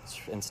immigrants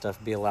and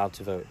stuff, be allowed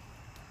to vote?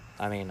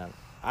 I mean,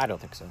 I don't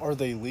think so. Are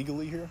they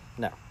legally here?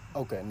 No.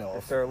 Okay, no.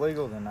 If they're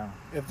illegal, then no.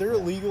 If they're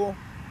illegal,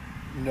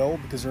 no,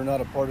 because they're not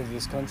a part of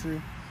this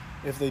country.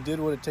 If they did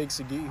what it takes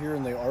to get here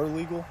and they are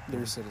legal,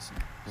 they're a citizen.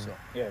 So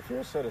yeah, if you're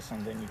a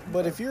citizen, then you can.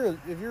 But vote.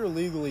 if you're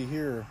illegally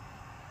here,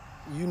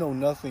 you know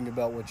nothing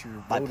about what you're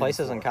voting Like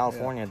places for. in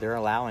California, they're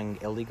allowing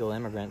illegal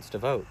immigrants to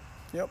vote.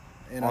 Yep.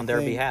 And on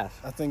their behalf.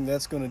 I think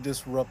that's going to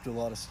disrupt a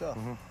lot of stuff.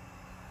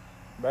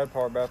 Bad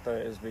part about that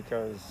is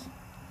because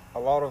a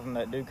lot of them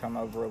that do come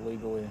over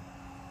illegally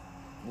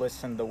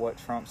listen to what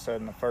Trump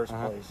said in the first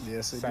place,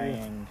 yes,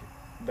 saying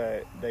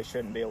that they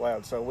shouldn't be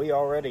allowed. So we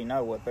already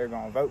know what they're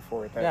going to vote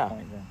for at that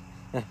point then.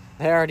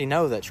 They already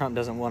know that Trump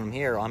doesn't want them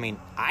here. I mean,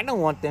 I don't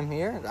want them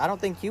here. I don't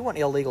think you want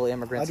illegal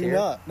immigrants here.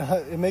 I do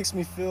not. It makes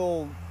me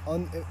feel...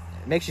 It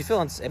makes you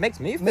feel... It makes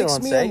me feel unsafe.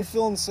 unsafe. Makes me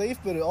feel unsafe,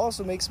 but it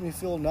also makes me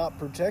feel not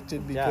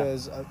protected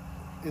because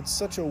it's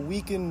such a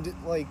weakened...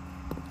 Like,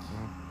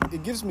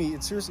 it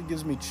seriously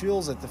gives me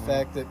chills at the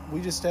fact that we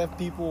just have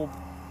people...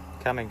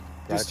 Coming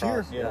just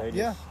here.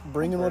 Yeah,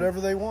 bringing whatever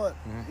they want,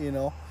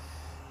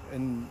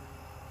 And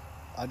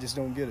I just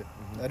don't get it.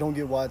 I don't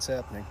get why it's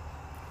happening.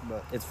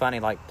 But it's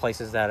funny, like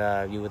places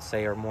that you would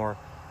say are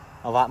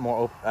a lot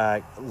more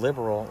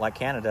liberal, like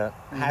Canada,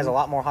 has a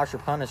lot more harsher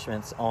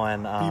punishments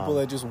on people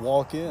that just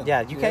walk in.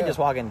 Yeah, you can't just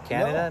walk in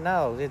Canada.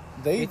 No,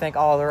 you think,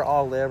 they're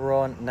all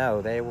liberal, and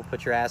no, they will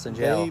put your ass in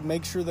jail. They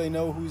make sure they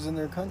know who's in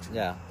their country.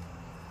 Yeah,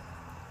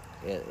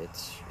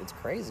 it's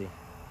crazy.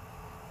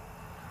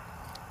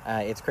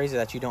 It's crazy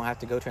that you don't have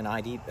to go to an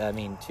ID. I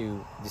mean,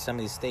 to some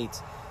of these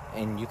states,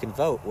 and you can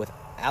vote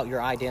without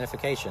your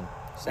identification,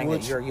 saying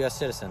that you're a U.S.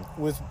 citizen.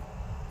 With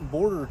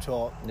border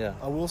talk, yeah,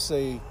 I will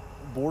say,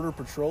 border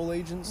patrol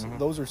agents,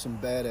 those are some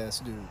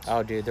badass dudes.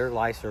 Oh, dude, their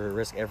lives are at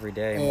risk every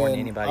day, more than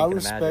anybody can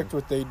imagine. I respect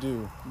what they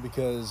do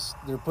because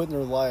they're putting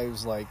their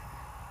lives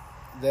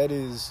that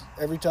is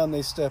every time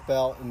they step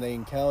out and they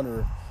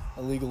encounter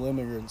illegal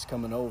immigrants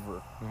coming over.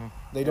 Mm-hmm.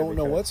 They don't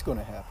know what's going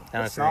to happen.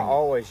 It's not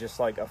always just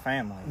like a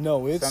family.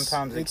 No,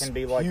 sometimes it can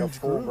be like a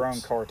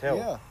full-grown cartel.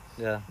 Yeah.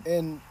 Yeah.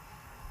 And,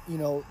 you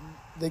know,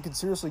 they could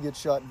seriously get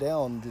shot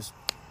down. Just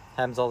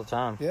happens all the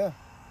time. Yeah.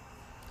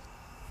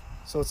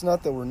 So it's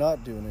not that we're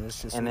not doing it.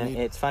 It's just. And then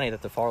it's funny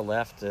that the far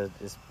left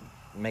is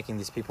making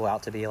these people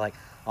out to be like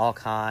all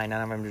kind.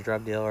 None of them are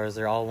drug dealers.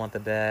 They all want the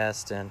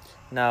best. And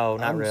no,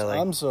 not really.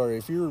 I'm sorry.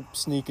 If you're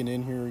sneaking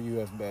in here, you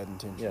have bad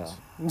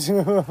intentions.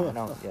 Yeah. I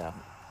don't. Yeah.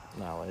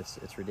 No,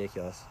 it's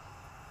ridiculous.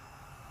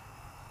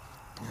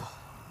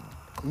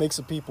 It makes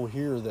the people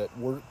here that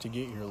work to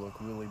get here look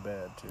really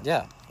bad too.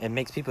 Yeah, it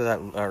makes people that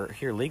are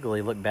here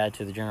legally look bad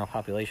to the general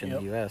population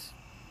of the U.S.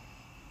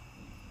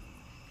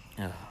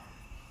 All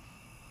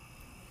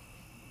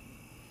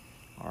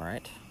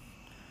right.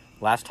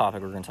 Last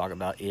topic we're going to talk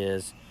about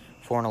is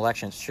foreign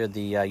elections. Should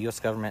the U.S.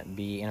 government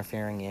be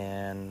interfering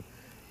in,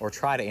 or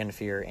try to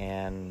interfere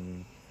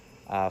in,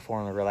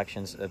 foreign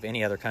elections of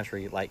any other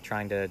country, like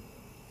trying to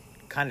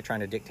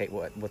dictate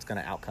what's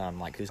going to outcome,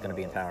 like who's going to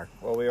be in power?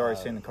 Well, we already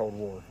seen the Cold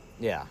War.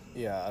 Yeah.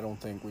 Yeah, I don't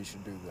think we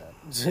should do that.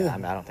 Yeah,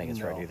 I don't think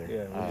it's right either.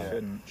 Yeah, we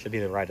shouldn't. Should be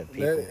the right of the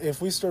people.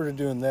 If we started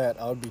doing that,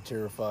 I would be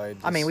terrified.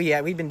 I mean,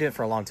 we've been doing it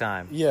for a long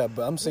time. Yeah,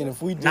 but I'm saying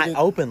if we did not it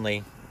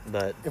openly,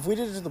 but if we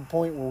did it to the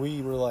point where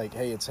we were like,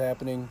 "Hey, it's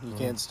happening. You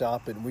can't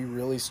stop it," and we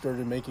really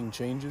started making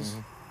changes,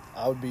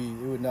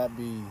 it would not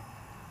be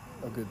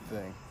a good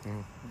thing.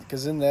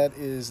 Because then that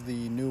is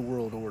the new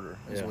world order,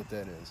 is what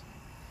that is.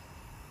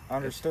 I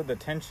understood the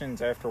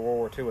tensions after World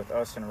War II with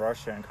us and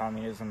Russia and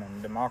communism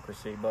and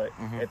democracy, but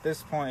at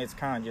this point it's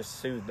kind of just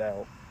soothed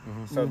out.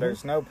 So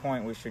there's no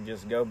point we should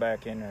just go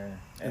back in there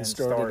and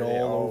start it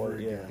all over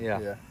again.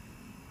 Yeah,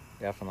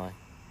 definitely.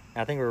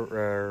 I think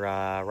we're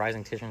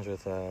rising tensions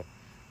with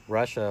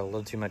Russia a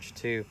little too much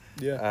too.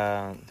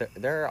 Yeah,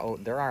 they're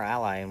our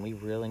ally, and we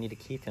really need to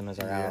keep them as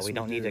our ally. We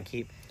don't need to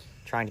keep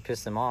trying to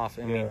piss them off.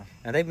 I mean,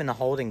 and they've been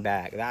holding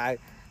back. I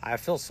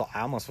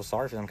almost feel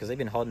sorry for them because they've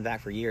been holding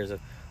back for years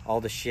of all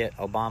the shit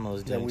Obama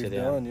was doing to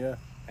them.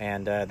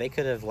 And they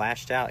could have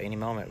lashed out any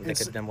moment. They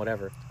could have done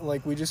whatever.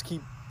 Like, we just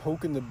keep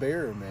poking the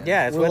bear, man.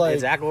 Yeah, it's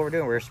exactly what we're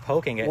doing. We're just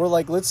poking it. We're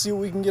like, let's see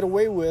what we can get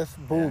away with.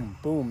 Boom,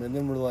 boom. And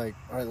then we're like,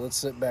 all right, let's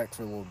sit back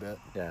for a little bit.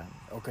 Yeah.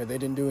 Okay, they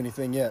didn't do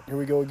anything yet. Here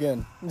we go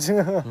again.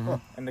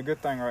 And the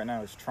good thing right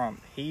now is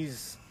Trump.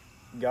 He's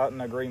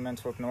gotten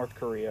agreements with North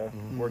Korea.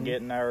 We're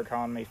getting our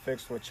economy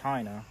fixed with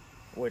China,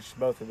 which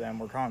both of them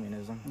were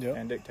communism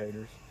and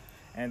dictators.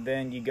 And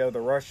then you go to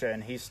Russia,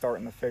 and he's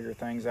starting to figure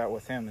things out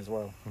with him as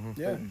well.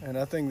 Yeah, and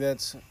I think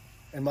that's,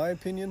 in my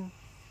opinion,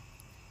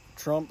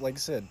 Trump, like I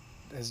said,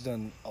 has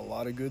done a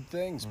lot of good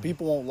things.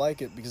 People won't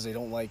like it because they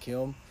don't like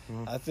him.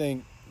 I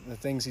think the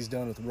things he's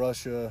done with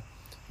Russia,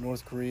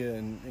 North Korea,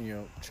 and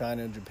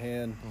China and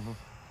Japan,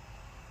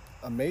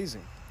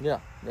 amazing.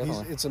 Yeah,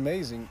 definitely. It's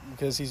amazing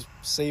because he's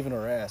saving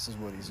our ass is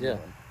what he's doing.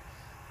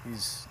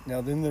 Now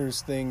then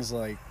there's things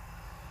like,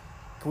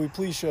 can we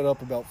please shut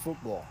up about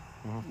football?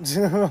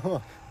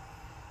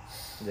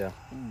 Yeah.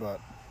 But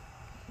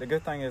the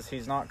good thing is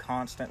he's not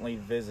constantly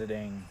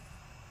visiting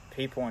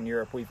people in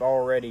Europe. We've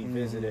already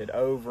visited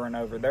over and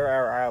over. They're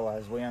our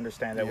allies. We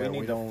understand that. We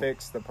need to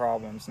fix the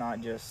problems,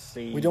 not just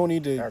see. We don't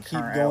need to keep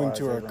going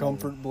to our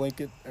comfort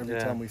blanket every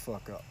time we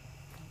fuck up.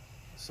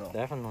 So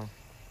definitely.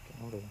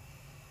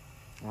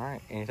 All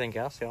right. Anything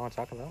else y'all want to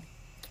talk about?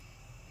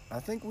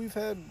 I think we've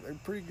had a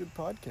pretty good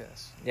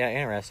podcast. Yeah,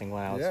 interesting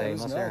one. I would say it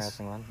was most nice.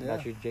 interesting one. Yeah.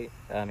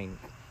 About you,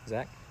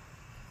 Zach.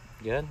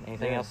 Good.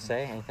 Anything else to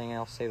say? Anything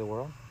else to say to the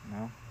world?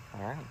 No.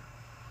 All right.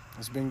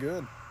 It's been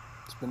good.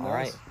 It's been nice. All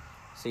right.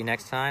 See you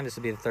next time. This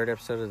will be the third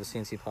episode of the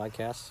CNC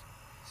podcast.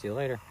 See you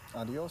later.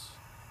 Adios.